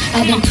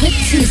 I done put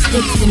 2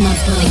 sticks in my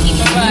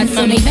bun,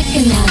 so they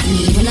recognize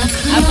me when I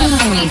come.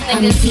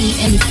 I'm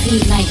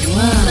DMC like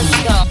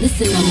rum.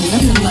 Listen,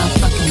 I'm the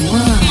motherfucking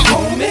one.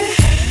 Homie.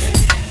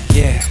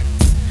 Yeah,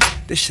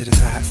 this shit is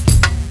hot.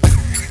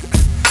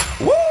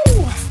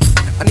 Woo!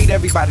 I need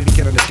everybody to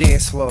get on the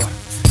dance floor.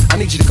 I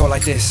need you to go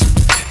like this.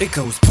 It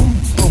goes boom,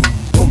 boom,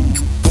 boom,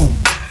 boom,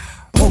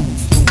 boom,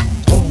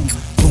 boom,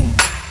 boom,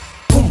 boom,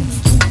 boom,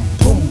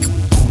 boom,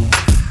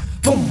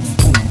 boom,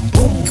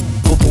 boom,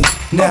 boom, boom.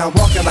 Now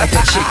walking like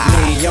a chick,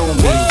 me, on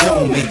me.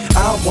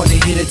 I wanna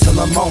hit it till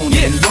I'm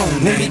moaning.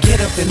 Let me get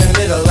up in the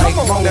middle like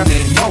moaning.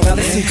 Now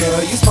listen,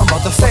 girl, you's my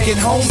motherfucking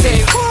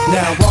homie.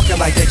 Now walking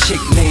like that chick,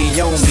 me,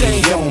 on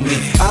me.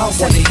 I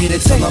wanna hit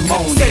it till I'm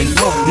moaning.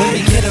 Let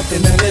me get up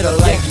in the middle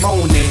like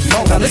moaning.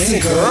 Now listen,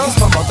 girl, you's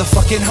my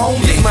motherfucking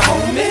homie. My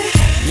homie.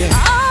 Yeah.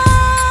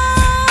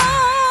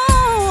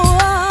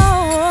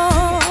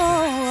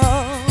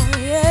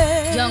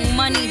 Young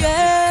Money.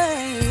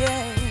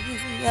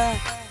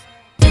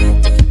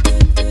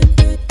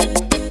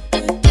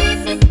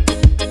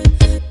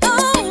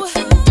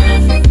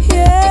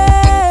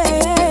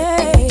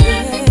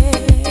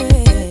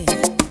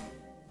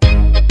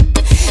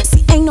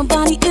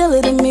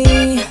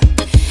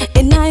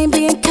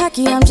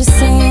 I'm just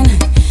saying,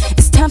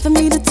 it's time for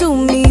me to do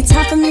me,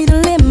 time for me to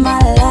live my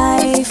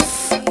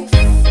life.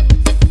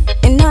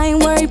 And I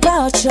ain't worried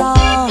about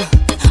y'all,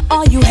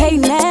 all you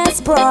hating ass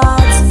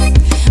broads,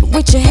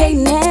 with your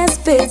hating ass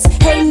fits,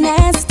 hating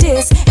ass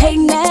diss,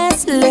 hating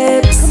ass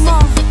lips. Come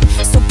on,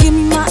 so give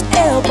me my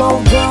elbow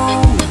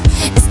room,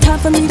 it's time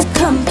for me to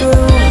come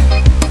through.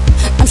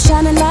 I'm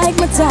shining like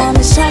my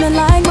diamond, shining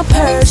like my my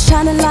purse,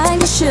 shining like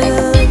my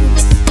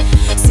shoes.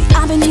 See,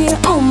 I've been here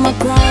on my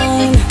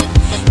grind,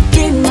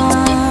 get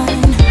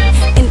mine,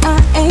 and I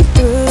ain't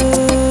through.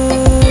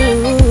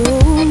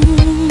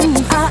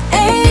 I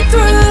ain't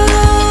through.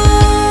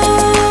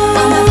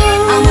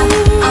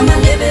 I'ma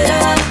live it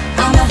up.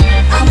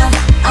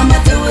 I'ma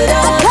do it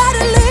up. I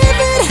gotta live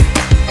it.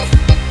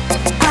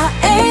 I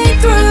ain't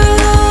through.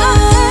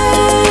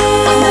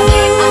 I'ma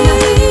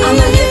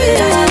live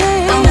it up.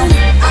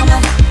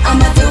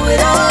 I'ma do it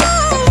up.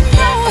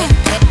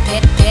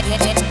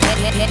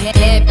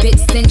 Bad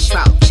bitch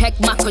central, check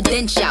my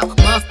credential.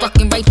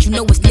 Motherfucking right, you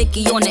know it's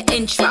Nicki on the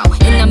intro.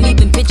 And I'm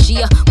even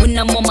bitchier when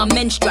I'm on my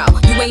menstrual.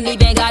 You ain't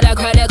even got a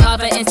credit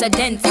card for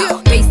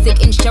incidental.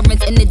 Basic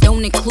insurance and it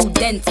don't include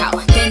dental.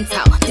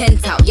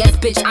 Yes,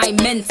 bitch, I'm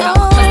mental.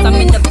 Plus I'm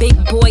in the big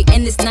boy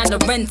and it's not a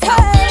rental.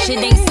 Shit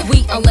ain't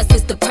sweet unless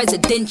it's the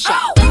presidential.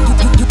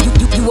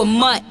 You a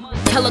mutt,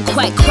 tell her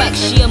quack quack,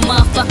 she a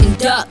motherfucking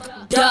duck.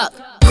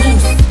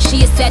 Goose,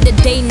 she a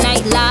Saturday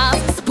Night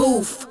Live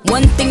spoof.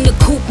 One thing the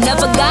coop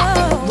never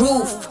got,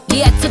 roof.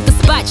 Yeah, I took the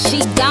spot,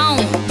 she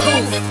gone,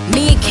 poof.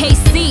 Me and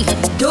KC,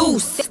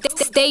 deuce.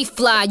 Stay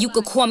fly, you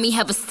could call me,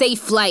 have a safe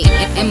flight.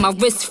 And my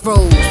wrist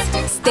froze,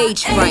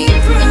 stage fright.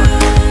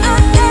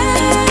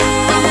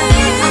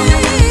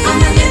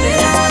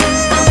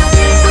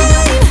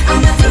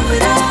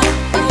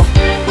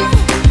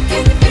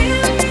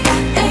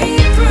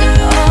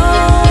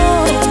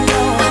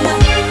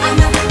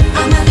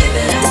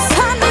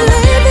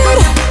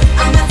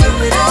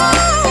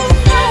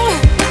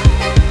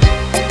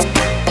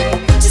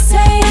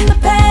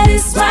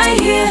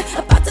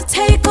 About to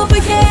take over,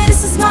 yeah,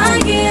 this is my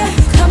year.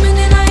 Coming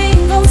in, I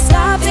ain't gon'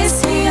 stop,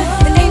 it's here.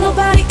 And ain't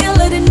nobody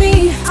iller than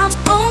me. I'm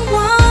on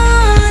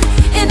one,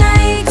 and I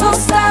ain't gon'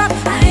 stop.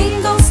 I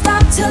ain't gon'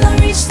 stop till I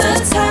reach the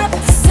top.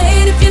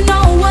 Say it if you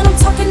know what I'm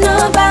talking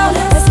about.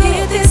 Let's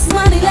get this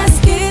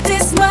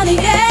money,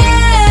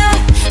 yeah.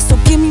 So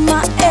give me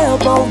my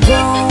elbow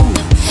room.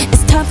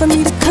 It's time for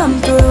me to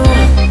come through.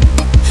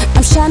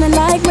 I'm shining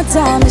like my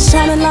diamond,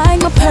 shining like